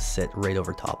material to sit right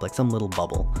over top, like some little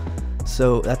bubble.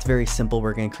 So that's very simple.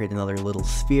 We're going to create another little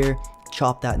sphere,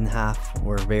 chop that in half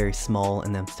or very small,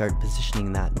 and then start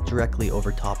positioning that directly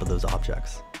over top of those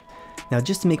objects. Now,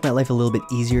 just to make my life a little bit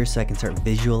easier so I can start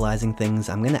visualizing things,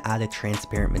 I'm going to add a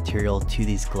transparent material to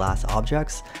these glass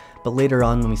objects. But later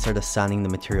on, when we start assigning the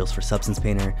materials for Substance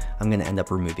Painter, I'm going to end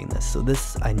up removing this. So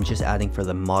this I'm just adding for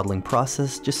the modeling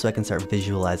process, just so I can start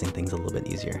visualizing things a little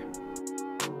bit easier.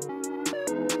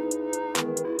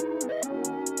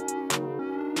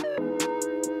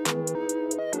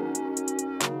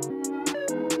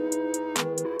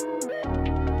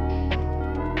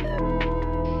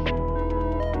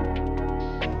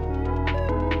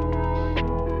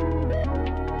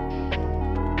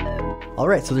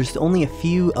 Alright, so there's only a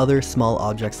few other small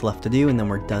objects left to do, and then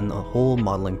we're done the whole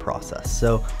modeling process.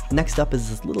 So next up is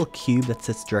this little cube that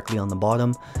sits directly on the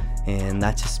bottom, and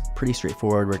that's just pretty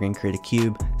straightforward. We're going to create a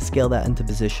cube, scale that into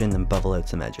position, and bevel out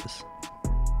some edges.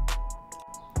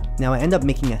 Now I end up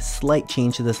making a slight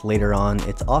change to this later on.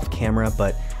 It's off camera,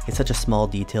 but it's such a small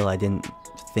detail I didn't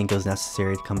think it was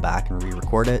necessary to come back and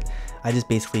re-record it. I just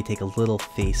basically take a little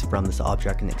face from this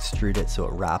object and extrude it so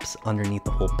it wraps underneath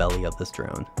the whole belly of this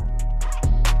drone.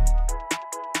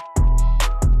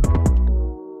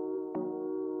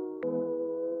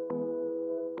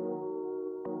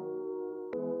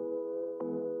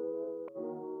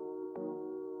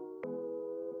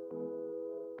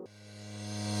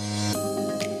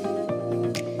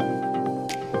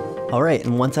 Alright,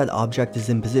 and once that object is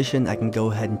in position, I can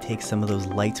go ahead and take some of those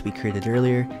lights we created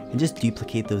earlier and just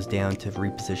duplicate those down to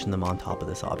reposition them on top of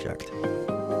this object.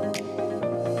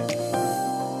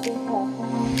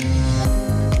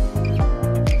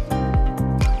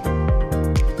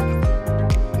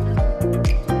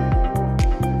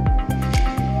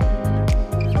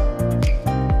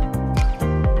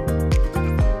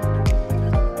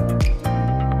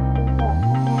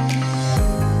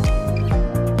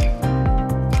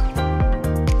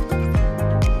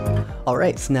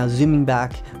 Alright, so now zooming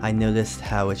back, I noticed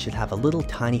how it should have a little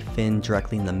tiny fin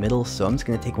directly in the middle, so I'm just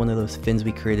going to take one of those fins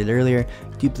we created earlier,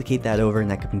 duplicate that over,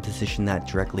 and I can position that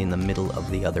directly in the middle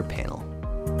of the other panel.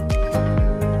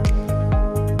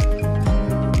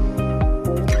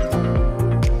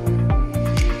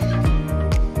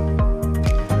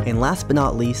 And last but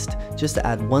not least, just to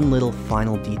add one little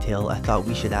final detail, I thought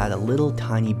we should add a little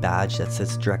tiny badge that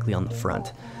sits directly on the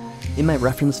front. In my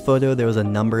reference photo, there was a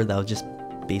number that was just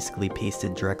basically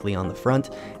pasted directly on the front,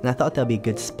 and I thought that'd be a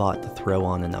good spot to throw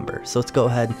on a number. So let's go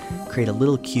ahead, create a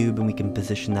little cube, and we can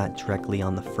position that directly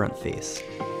on the front face.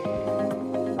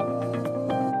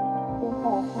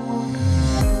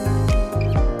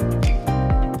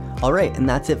 Alright, and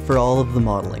that's it for all of the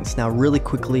modelings. Now really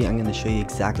quickly, I'm going to show you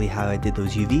exactly how I did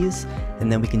those UVs,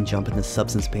 and then we can jump into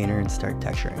Substance Painter and start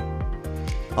texturing.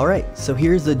 Alright, so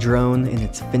here's the drone in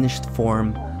its finished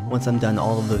form once I'm done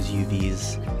all of those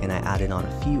UVs, and I added on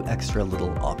a few extra little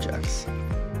objects.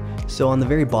 So on the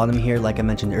very bottom here, like I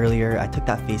mentioned earlier, I took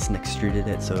that face and extruded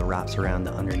it so it wraps around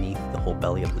underneath the whole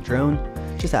belly of the drone,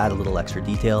 just to add a little extra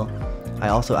detail. I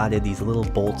also added these little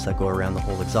bolts that go around the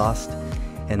whole exhaust.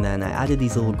 And then I added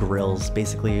these little grills.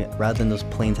 Basically, rather than those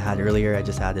planes I had earlier, I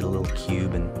just added a little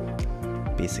cube and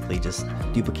basically just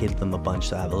duplicated them a bunch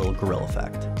so I have a little grill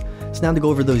effect. So now to go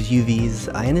over those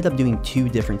UVs, I ended up doing 2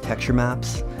 different texture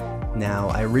maps. Now,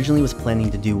 I originally was planning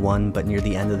to do one, but near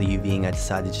the end of the UVing, I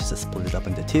decided just to split it up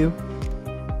into 2.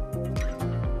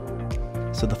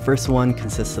 So the first one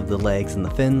consists of the legs and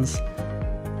the fins.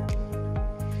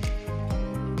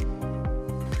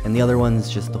 And the other one's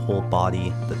just the whole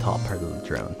body, the top part of the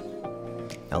drone.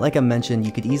 Now like I mentioned,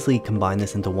 you could easily combine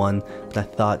this into one, but I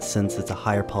thought since it's a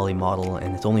higher poly model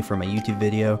and it's only for my YouTube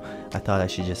video, I thought I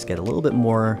should just get a little bit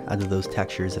more out of those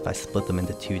textures if I split them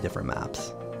into 2 different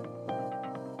maps.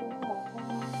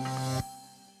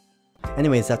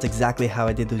 Anyways, that's exactly how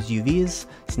I did those UVs,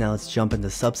 so now let's jump into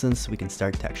Substance so we can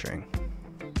start texturing.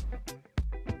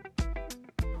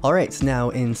 Alright, so now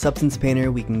in Substance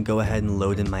Painter we can go ahead and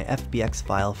load in my FBX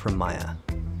file from Maya.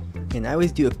 And I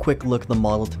always do a quick look at the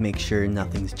model to make sure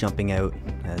nothing's jumping out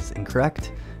as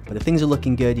incorrect. But if things are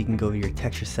looking good, you can go over your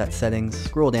texture set settings,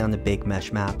 scroll down to Bake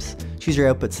Mesh Maps, choose your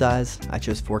output size, I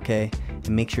chose 4K, and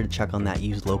make sure to check on that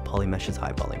Use Low Poly Mesh as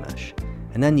High Poly Mesh.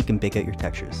 And then you can bake out your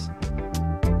textures.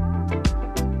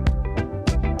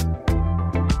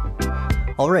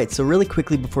 Alright, so really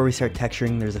quickly before we start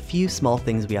texturing, there's a few small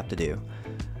things we have to do.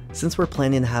 Since we're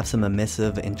planning to have some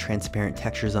emissive and transparent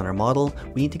textures on our model,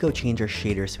 we need to go change our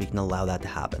shader so we can allow that to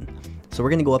happen. So we're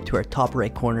going to go up to our top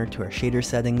right corner to our shader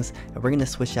settings, and we're going to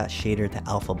switch that shader to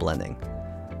alpha blending.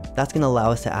 That's going to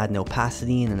allow us to add an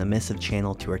opacity and an emissive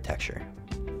channel to our texture.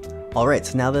 Alright,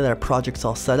 so now that our project's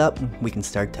all set up, we can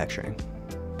start texturing.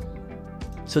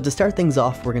 So to start things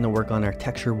off, we're going to work on our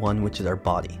texture 1, which is our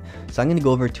body. So I'm going to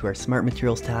go over to our Smart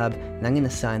Materials tab, and I'm going to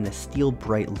assign the Steel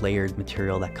Bright layered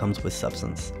material that comes with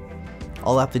Substance.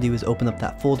 All I have to do is open up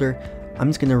that folder. I'm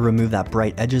just going to remove that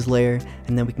bright edges layer,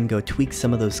 and then we can go tweak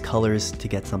some of those colors to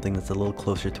get something that's a little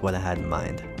closer to what I had in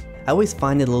mind. I always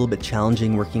find it a little bit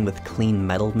challenging working with clean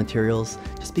metal materials,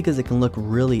 just because it can look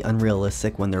really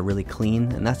unrealistic when they're really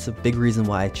clean, and that's a big reason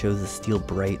why I chose the Steel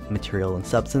Bright material in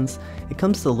Substance. It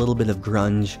comes with a little bit of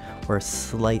grunge or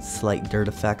slight dirt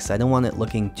effects. I don't want it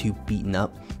looking too beaten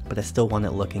up, but I still want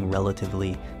it looking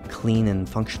relatively clean and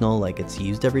functional like it's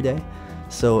used every day.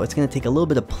 So it's going to take a little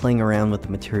bit of playing around with the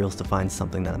materials to find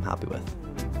something that I'm happy with.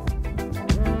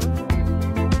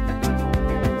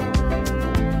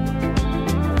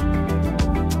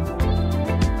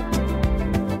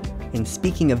 And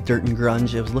speaking of dirt and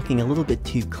grunge, it was looking a little bit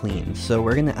too clean, so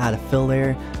we're going to add a fill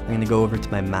layer. I'm going to go over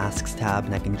to my masks tab,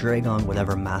 and I can drag on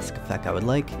whatever mask effect I would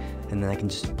like, and then I can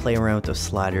just play around with those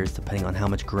sliders depending on how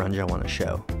much grunge I want to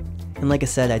show. And like I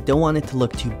said, I don't want it to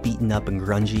look too beaten up and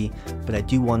grungy, but I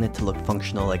do want it to look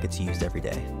functional like it's used every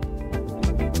day.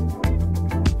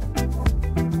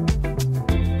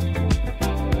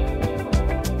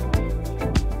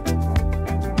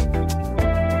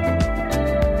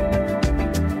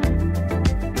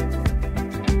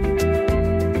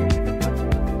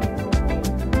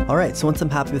 Alright, so once I'm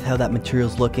happy with how that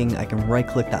material's looking, I can right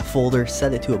click that folder,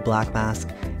 set it to a black mask,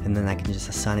 and then I can just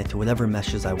assign it to whatever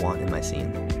meshes I want in my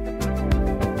scene.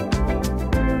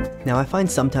 Now I find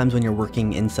sometimes when you're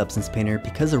working in Substance Painter,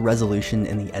 because the resolution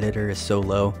in the editor is so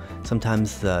low,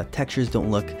 sometimes the textures don't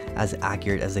look as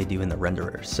accurate as they do in the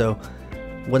renderer. So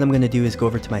what I'm going to do is go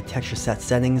over to my texture set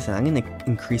settings, and I'm going to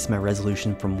increase my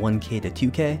resolution from 1K to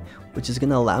 2K, which is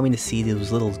going to allow me to see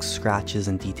those little scratches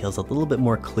and details a little bit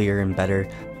more clear and better,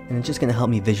 and it's just going to help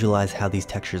me visualize how these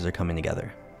textures are coming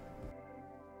together.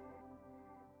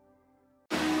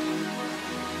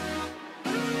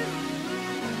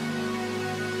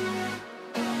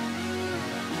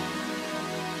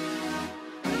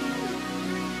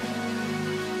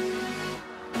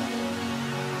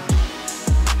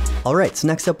 Alright, so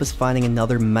next up was finding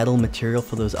another metal material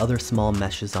for those other small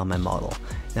meshes on my model.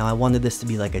 Now I wanted this to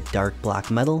be like a dark black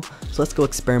metal, so let's go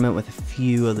experiment with a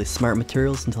few of the smart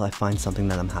materials until I find something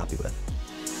that I'm happy with.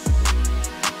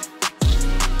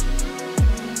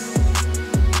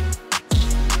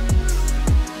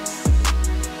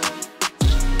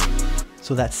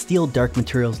 So that steel dark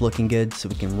material is looking good, so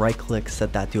we can right click,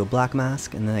 set that to a black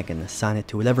mask, and then I can assign it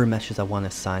to whatever meshes I want to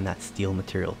assign that steel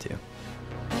material to.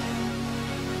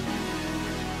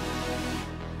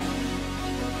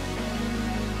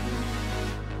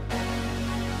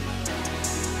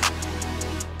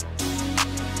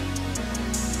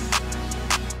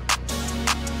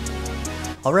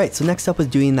 Alright, so next up was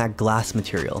doing that glass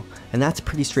material, and that's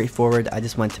pretty straightforward. I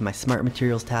just went to my Smart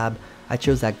Materials tab, I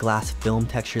chose that glass film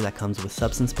texture that comes with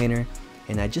Substance Painter,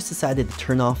 and I just decided to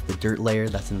turn off the dirt layer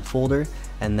that's in the folder,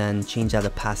 and then change that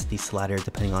opacity slider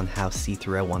depending on how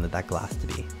see-through I wanted that glass to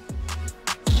be.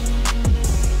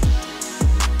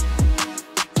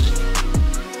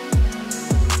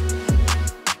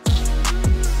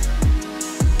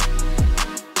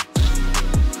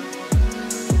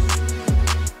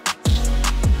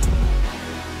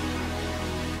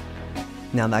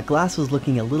 Now that glass was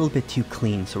looking a little bit too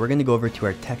clean, so we're going to go over to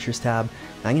our textures tab,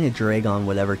 and I'm going to drag on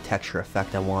whatever texture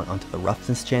effect I want onto the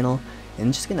roughness channel, and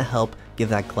it's just going to help give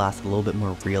that glass a little bit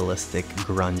more realistic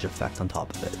grunge effect on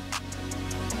top of it.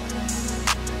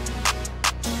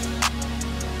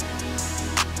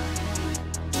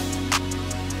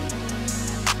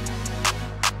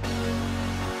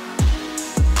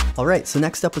 Alright, so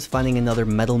next up was finding another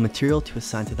metal material to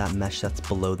assign to that mesh that's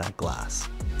below that glass.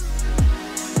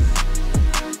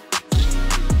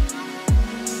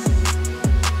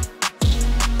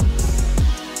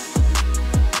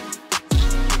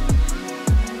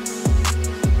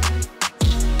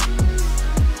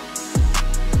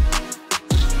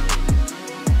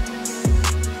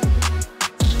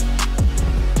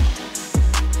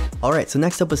 Alright, so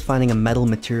next up was finding a metal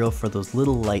material for those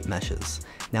little light meshes.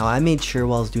 Now I made sure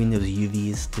while I was doing those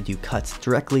UVs to do cuts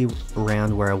directly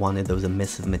around where I wanted those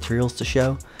emissive materials to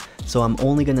show. So I'm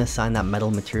only going to assign that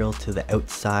metal material to the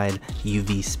outside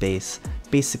UV space,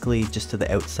 basically just to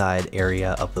the outside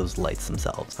area of those lights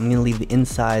themselves. I'm going to leave the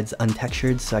insides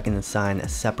untextured so I can assign a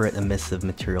separate emissive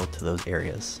material to those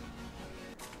areas.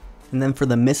 And then for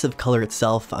the emissive color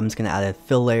itself, I'm just going to add a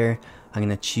fill layer. I'm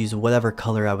going to choose whatever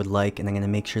color I would like, and I'm going to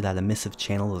make sure that emissive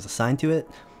channel is assigned to it,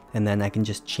 and then I can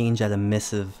just change that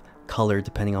emissive color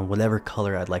depending on whatever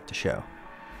color I'd like to show.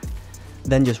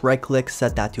 Then just right click,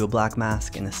 set that to a black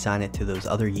mask, and assign it to those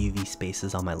other UV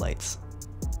spaces on my lights.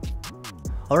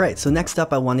 Alright, so next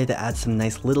up I wanted to add some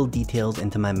nice little details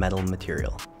into my metal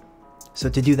material. So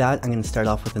to do that, I'm going to start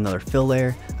off with another fill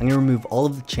layer. I'm going to remove all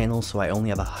of the channels so I only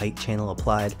have a height channel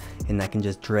applied, and I can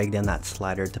just drag down that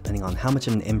slider depending on how much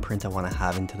of an imprint I want to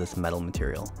have into this metal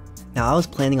material. Now I was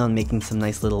planning on making some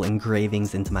nice little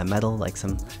engravings into my metal, like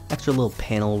some extra little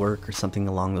panel work or something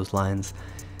along those lines.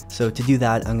 So to do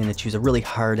that, I'm going to choose a really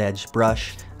hard edged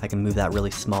brush. I can move that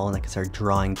really small and I can start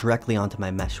drawing directly onto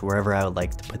my mesh wherever I would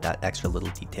like to put that extra little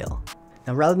detail.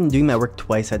 Now rather than doing my work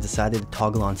twice, I decided to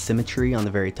toggle on symmetry on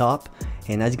the very top,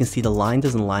 and as you can see the line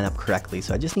doesn't line up correctly,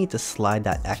 so I just need to slide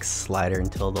that X slider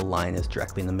until the line is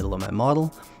directly in the middle of my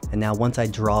model. And now once I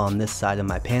draw on this side of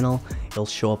my panel, it'll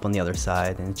show up on the other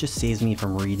side, and it just saves me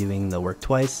from redoing the work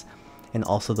twice, and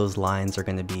also those lines are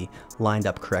going to be lined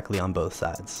up correctly on both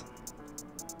sides.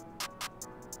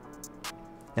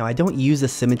 Now I don't use the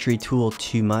symmetry tool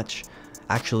too much,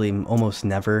 actually almost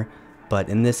never. But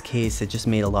in this case, it just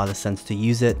made a lot of sense to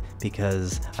use it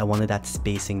because I wanted that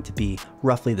spacing to be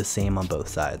roughly the same on both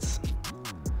sides.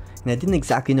 And I didn't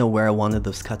exactly know where I wanted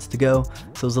those cuts to go,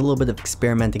 so it was a little bit of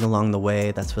experimenting along the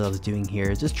way. That's what I was doing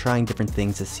here, just trying different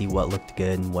things to see what looked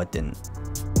good and what didn't.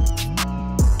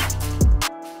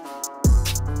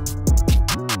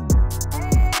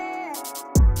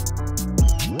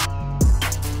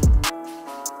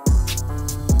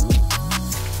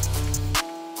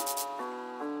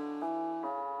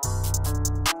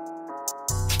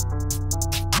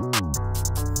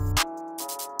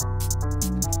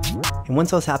 And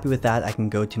once I was happy with that, I can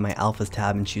go to my alphas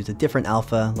tab and choose a different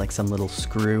alpha, like some little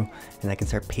screw, and I can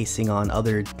start pasting on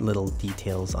other little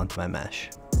details onto my mesh.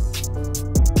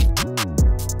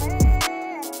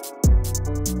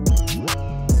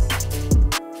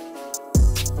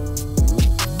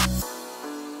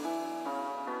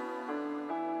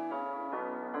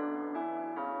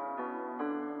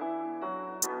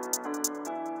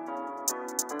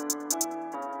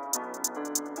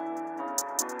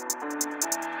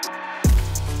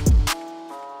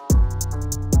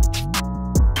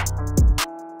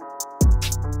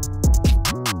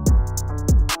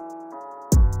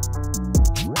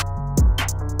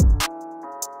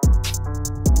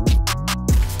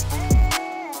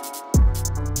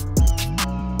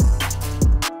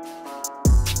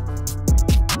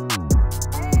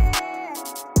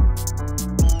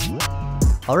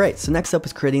 Alright, so next up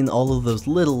is creating all of those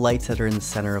little lights that are in the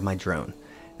center of my drone.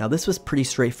 Now this was pretty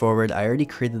straightforward. I already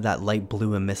created that light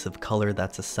blue emissive color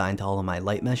that's assigned to all of my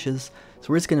light meshes. So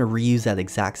we're just going to reuse that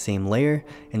exact same layer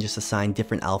and just assign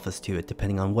different alphas to it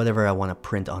depending on whatever I want to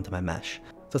print onto my mesh.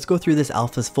 So let's go through this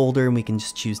alphas folder and we can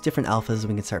just choose different alphas and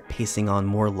we can start pasting on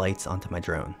more lights onto my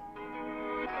drone.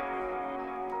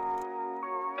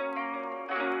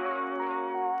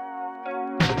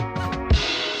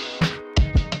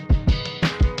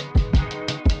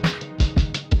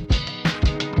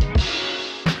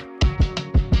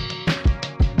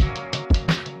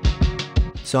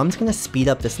 So I'm just going to speed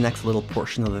up this next little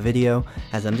portion of the video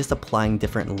as I'm just applying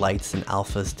different lights and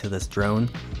alphas to this drone.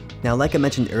 Now, like I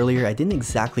mentioned earlier, I didn't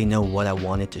exactly know what I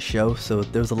wanted to show, so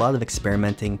there was a lot of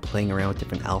experimenting, playing around with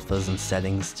different alphas and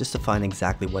settings just to find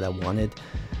exactly what I wanted.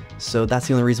 So that's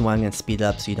the only reason why I'm going to speed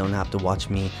up so you don't have to watch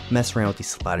me mess around with these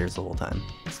sliders the whole time.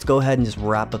 Let's go ahead and just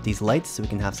wrap up these lights so we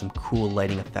can have some cool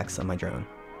lighting effects on my drone.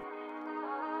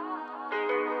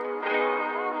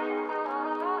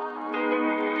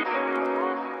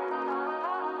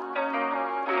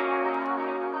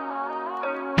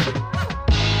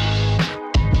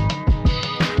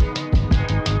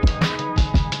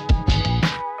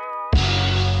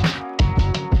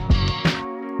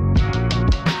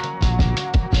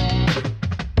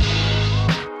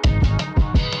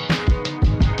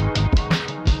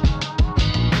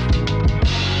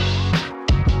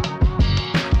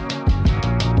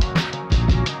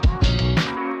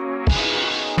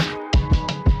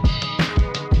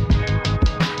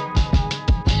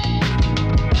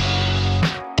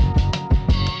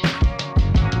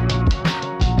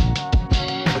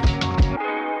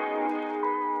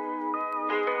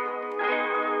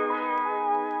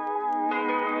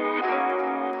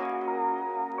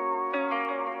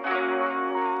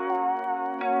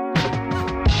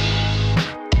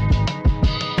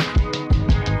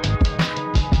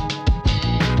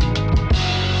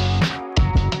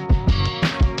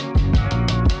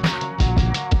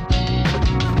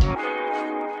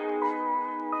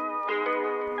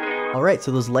 Alright,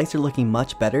 so those lights are looking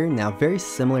much better. Now, very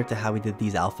similar to how we did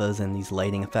these alphas and these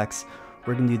lighting effects,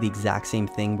 we're going to do the exact same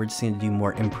thing. We're just going to do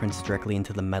more imprints directly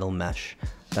into the metal mesh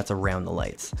that's around the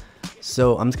lights.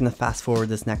 So I'm just going to fast forward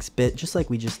this next bit, just like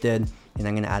we just did, and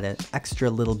I'm going to add an extra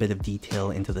little bit of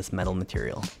detail into this metal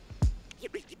material.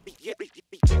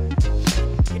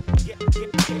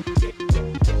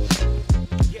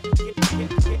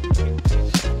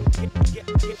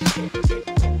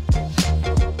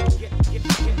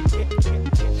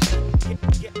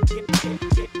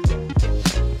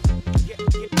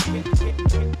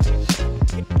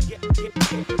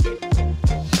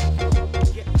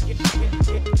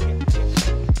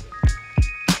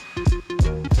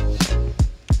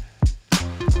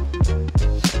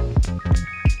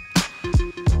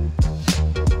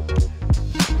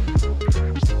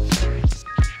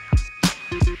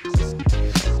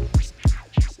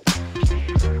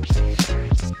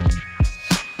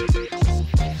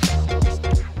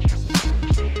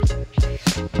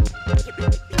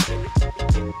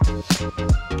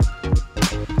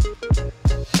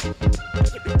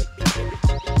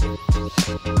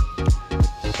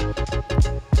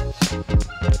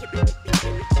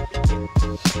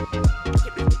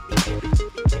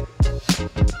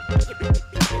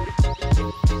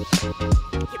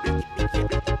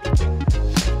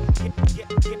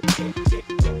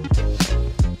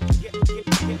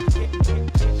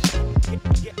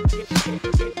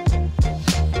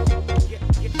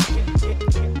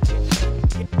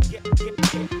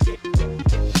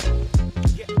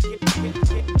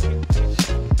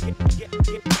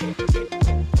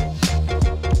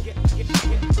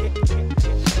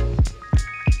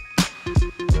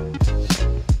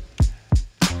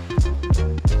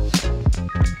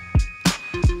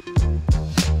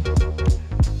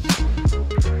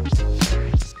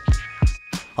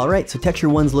 Alright, so texture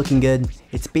 1's looking good.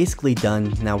 It's basically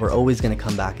done. Now we're always going to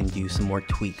come back and do some more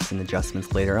tweaks and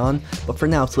adjustments later on, but for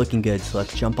now it's looking good, so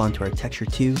let's jump onto our texture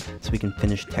 2 so we can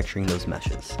finish texturing those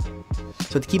meshes.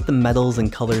 So to keep the metals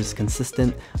and colors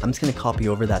consistent, I'm just going to copy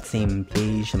over that same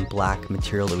beige and black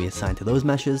material that we assigned to those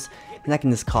meshes, and I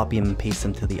can just copy them and paste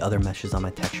them to the other meshes on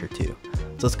my texture 2. So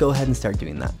let's go ahead and start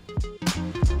doing that.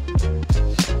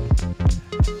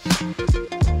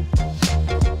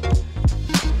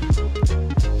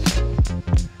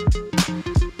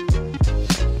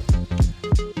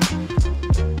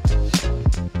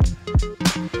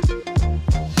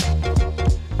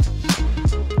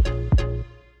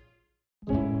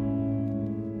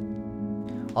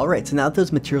 Alright, so now that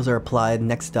those materials are applied,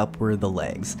 next up were the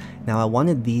legs. Now I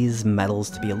wanted these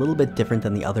metals to be a little bit different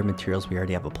than the other materials we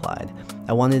already have applied.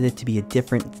 I wanted it to be a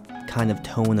different kind of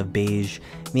tone of beige,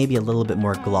 maybe a little bit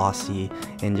more glossy,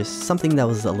 and just something that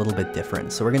was a little bit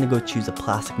different. So we're going to go choose a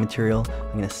plastic material,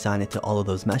 I'm going to assign it to all of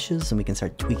those meshes, and we can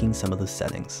start tweaking some of those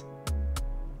settings.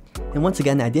 And once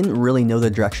again, I didn't really know the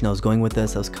direction I was going with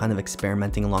this. I was kind of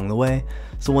experimenting along the way.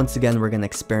 So once again, we're going to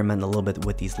experiment a little bit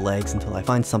with these legs until I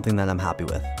find something that I'm happy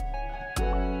with.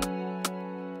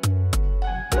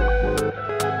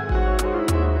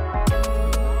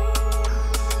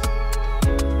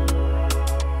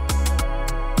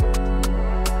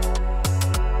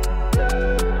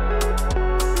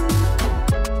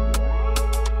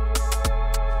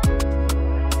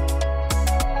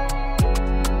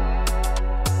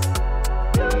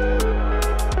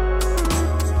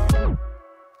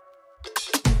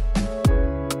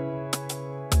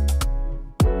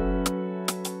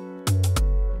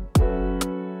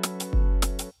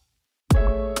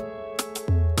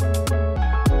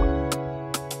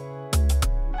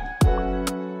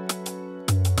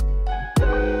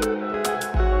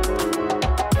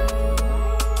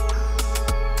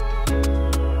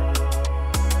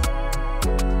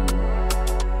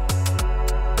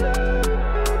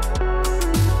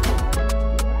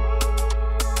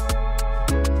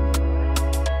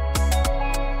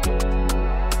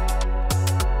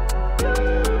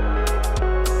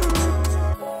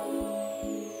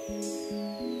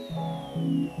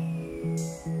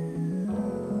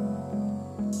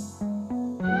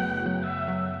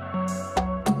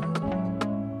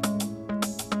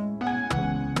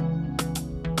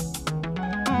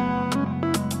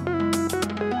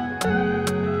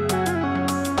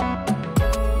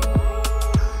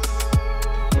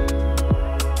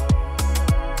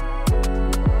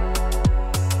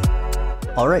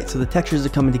 Alright, so the textures are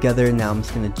coming together. Now I'm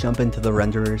just going to jump into the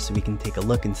renderer so we can take a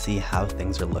look and see how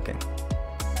things are looking.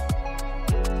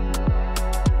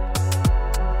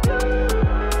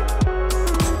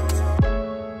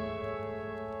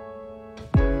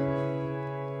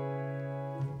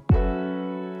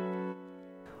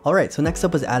 Alright, so next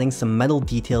up was adding some metal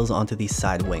details onto these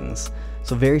side wings.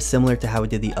 So very similar to how we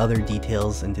did the other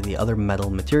details into the other metal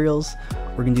materials,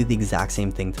 we're going to do the exact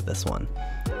same thing to this one.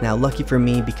 Now lucky for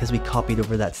me, because we copied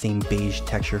over that same beige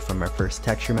texture from our first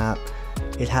texture map,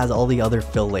 it has all the other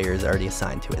fill layers already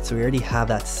assigned to it. So we already have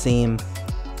that same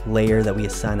layer that we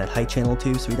assigned that height channel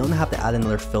to, so we don't have to add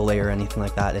another fill layer or anything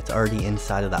like that. It's already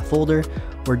inside of that folder.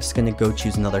 We're just going to go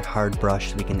choose another hard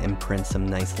brush so we can imprint some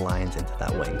nice lines into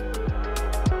that wing.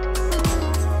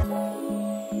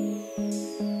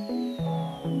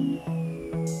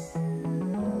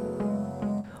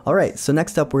 Alright, so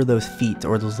next up were those feet,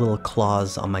 or those little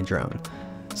claws on my drone.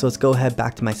 So let's go ahead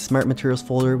back to my Smart Materials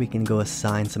folder. We can go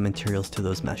assign some materials to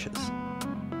those meshes.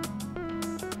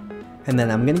 And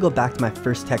then I'm going to go back to my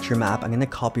first texture map. I'm going to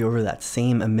copy over that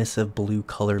same emissive blue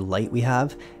color light we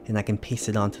have, and I can paste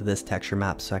it onto this texture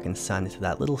map so I can assign it to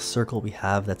that little circle we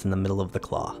have that's in the middle of the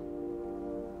claw.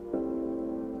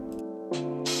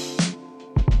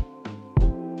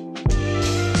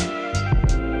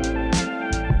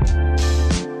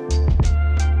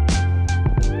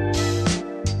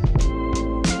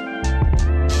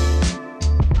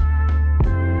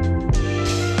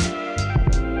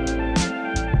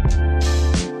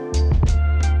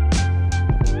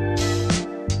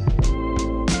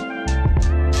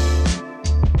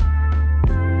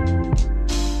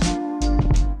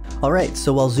 Alright,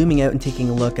 so while zooming out and taking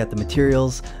a look at the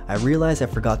materials, I realized I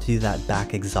forgot to do that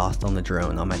back exhaust on the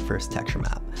drone on my first texture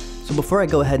map. So before I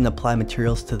go ahead and apply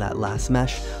materials to that last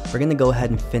mesh, we're going to go ahead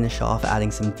and finish off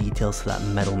adding some details to that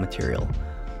metal material.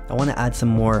 I want to add some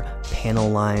more panel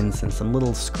lines and some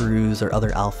little screws or other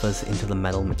alphas into the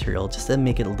metal material just to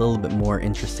make it a little bit more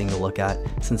interesting to look at,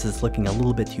 since it's looking a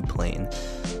little bit too plain.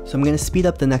 So I'm going to speed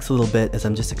up the next little bit as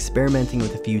I'm just experimenting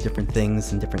with a few different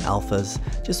things and different alphas,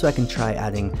 just so I can try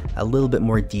adding a little bit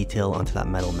more detail onto that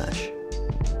metal mesh.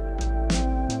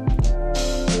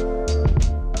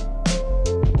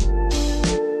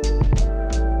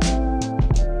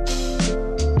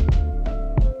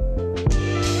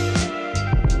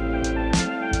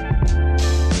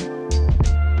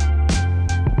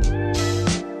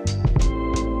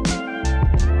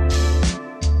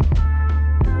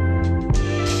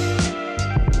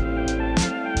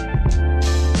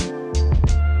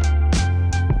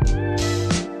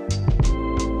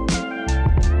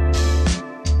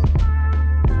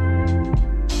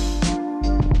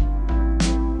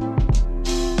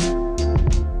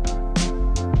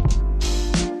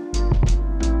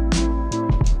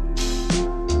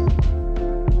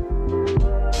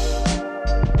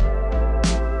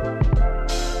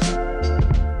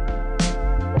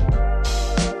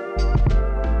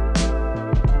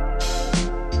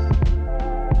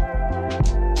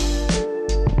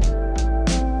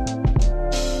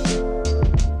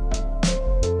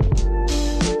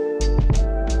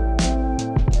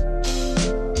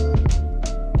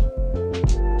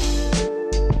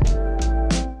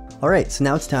 Alright, so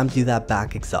now it's time to do that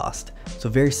back exhaust. So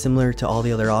very similar to all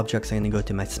the other objects, I'm going to go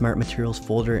to my Smart Materials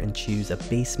folder and choose a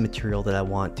base material that I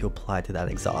want to apply to that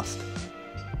exhaust.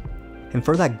 And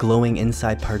for that glowing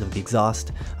inside part of the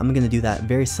exhaust, I'm going to do that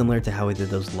very similar to how we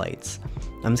did those lights.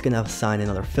 I'm just going to assign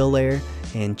another fill layer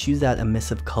and choose that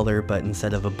emissive color, but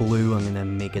instead of a blue, I'm going to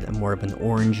make it more of an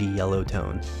orangey yellow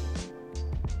tone.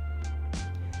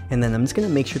 And then I'm just going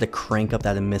to make sure to crank up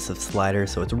that emissive slider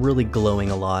so it's really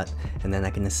glowing a lot, and then I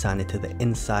can assign it to the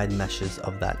inside meshes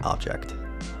of that object.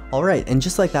 Alright, and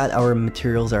just like that, our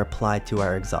materials are applied to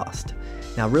our exhaust.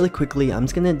 Now really quickly, I'm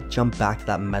just going to jump back to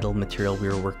that metal material we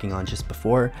were working on just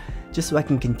before, just so I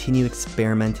can continue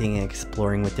experimenting and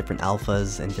exploring with different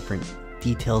alphas and different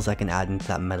details I can add into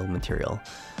that metal material.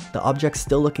 The object's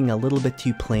still looking a little bit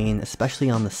too plain, especially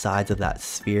on the sides of that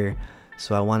sphere,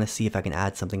 so I want to see if I can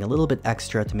add something a little bit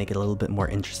extra to make it a little bit more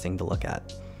interesting to look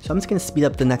at. So I'm just going to speed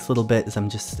up the next little bit as I'm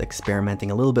just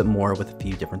experimenting a little bit more with a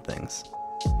few different things.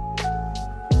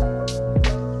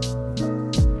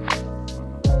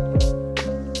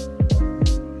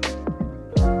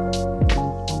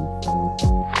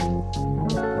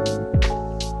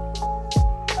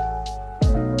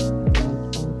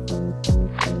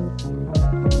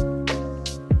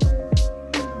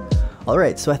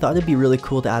 Alright, so I thought it'd be really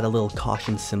cool to add a little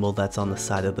caution symbol that's on the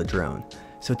side of the drone.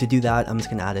 So to do that, I'm just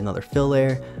going to add another fill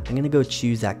layer. I'm going to go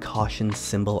choose that caution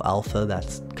symbol alpha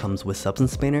that comes with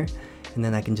Substance Painter, and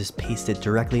then I can just paste it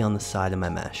directly on the side of my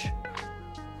mesh.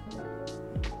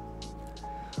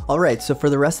 Alright, so for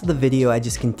the rest of the video, I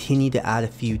just continue to add a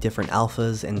few different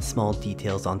alphas and small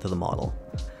details onto the model.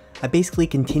 I basically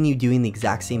continue doing the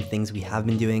exact same things we have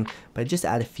been doing, but I just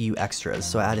add a few extras.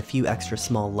 So I add a few extra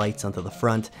small lights onto the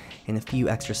front and a few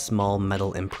extra small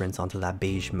metal imprints onto that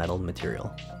beige metal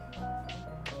material.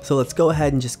 So let's go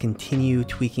ahead and just continue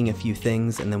tweaking a few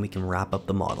things, and then we can wrap up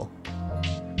the model.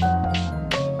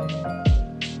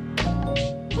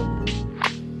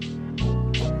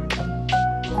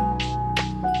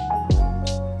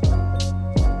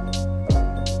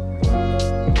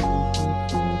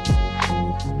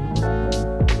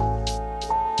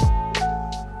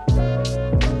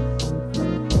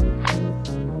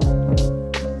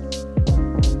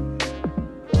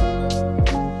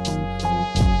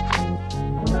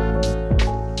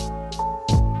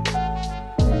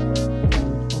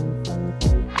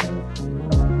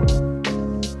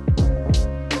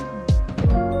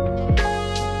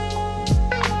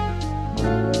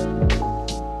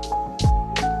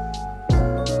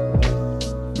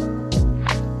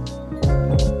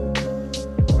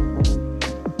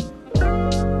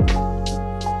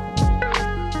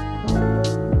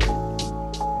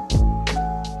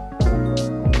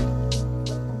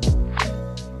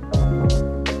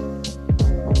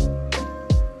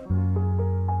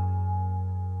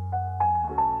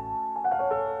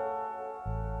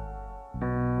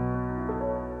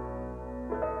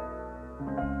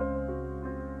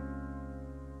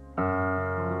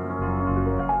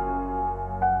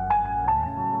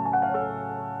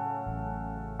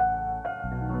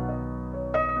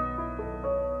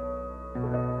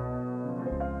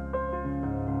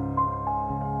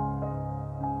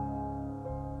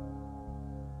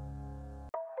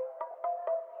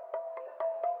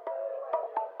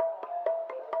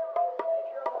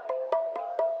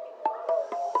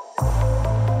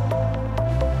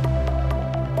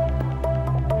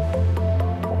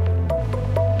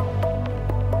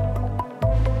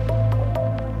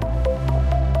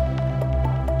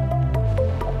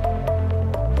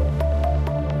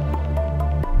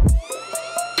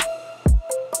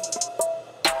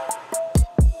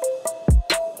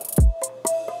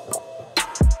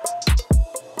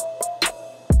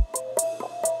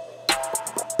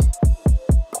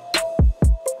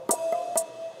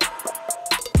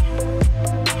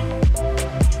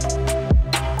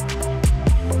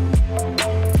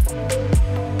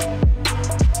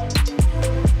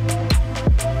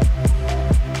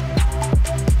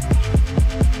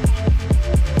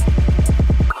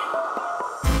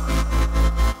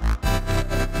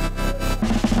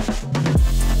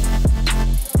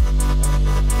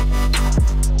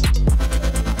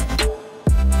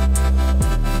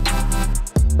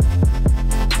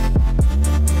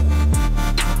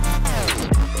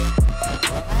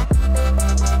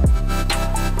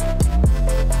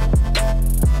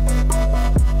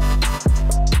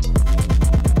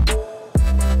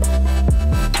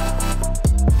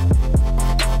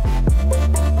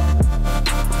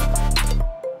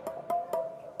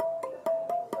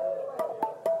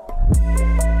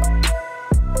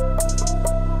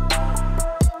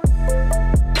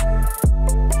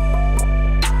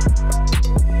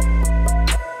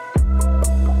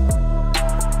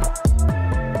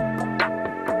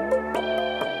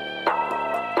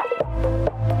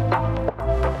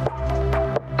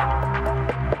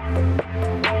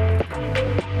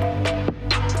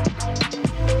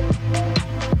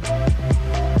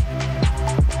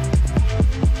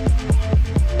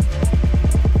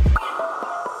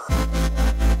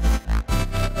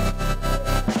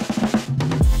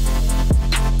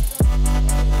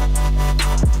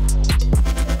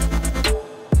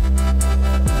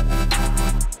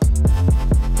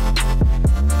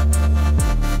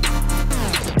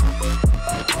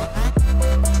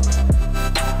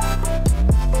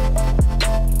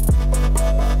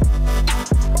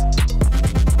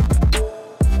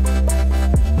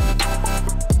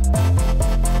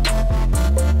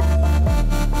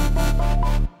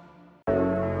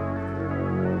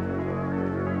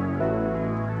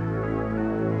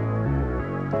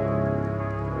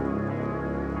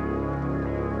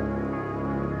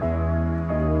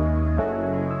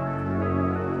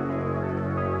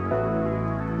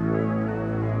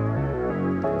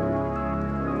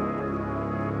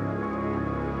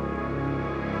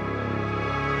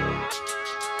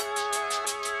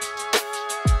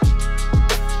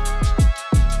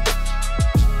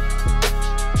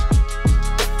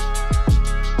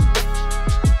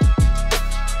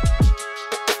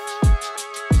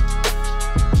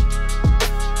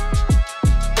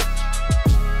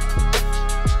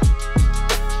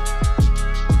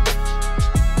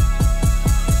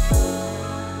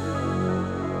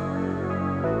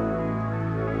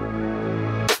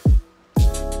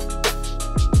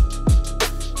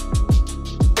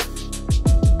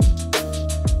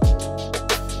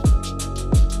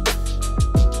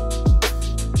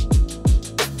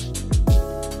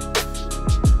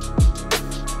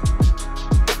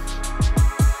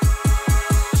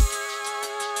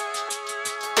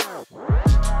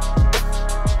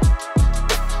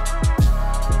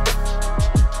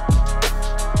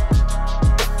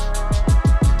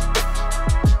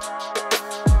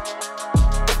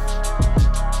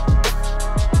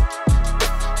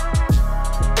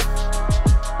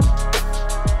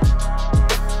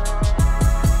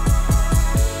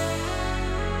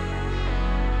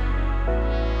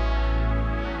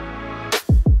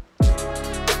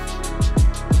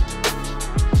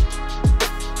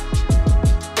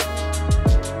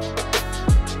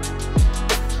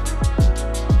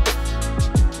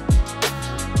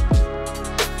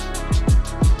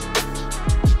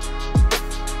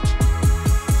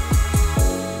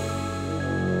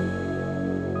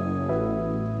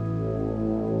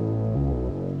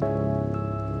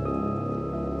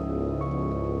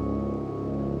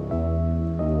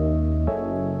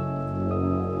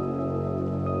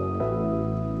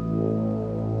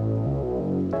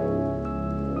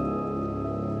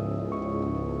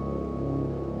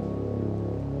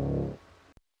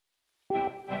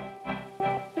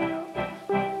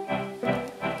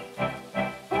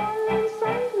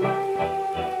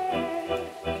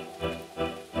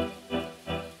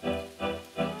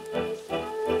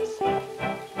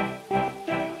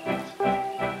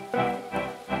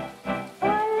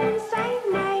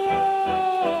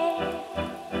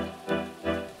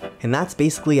 And that's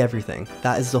basically everything.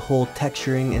 That is the whole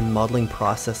texturing and modeling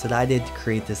process that I did to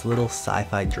create this little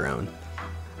sci-fi drone.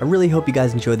 I really hope you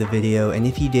guys enjoyed the video, and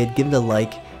if you did, give it a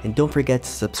like, and don't forget to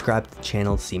subscribe to the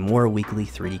channel to see more weekly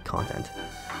 3D content.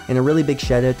 And a really big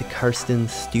shout out to Carsten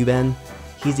Stueben.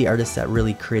 He's the artist that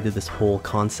really created this whole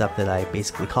concept that I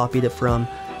basically copied it from,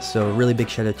 so a really big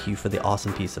shout out to you for the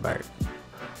awesome piece of art.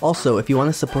 Also, if you want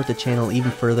to support the channel even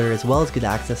further as well as get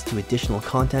access to additional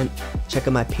content, check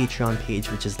out my Patreon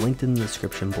page, which is linked in the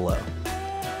description below.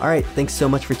 Alright, thanks so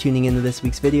much for tuning into this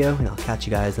week's video, and I'll catch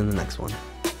you guys in the next one.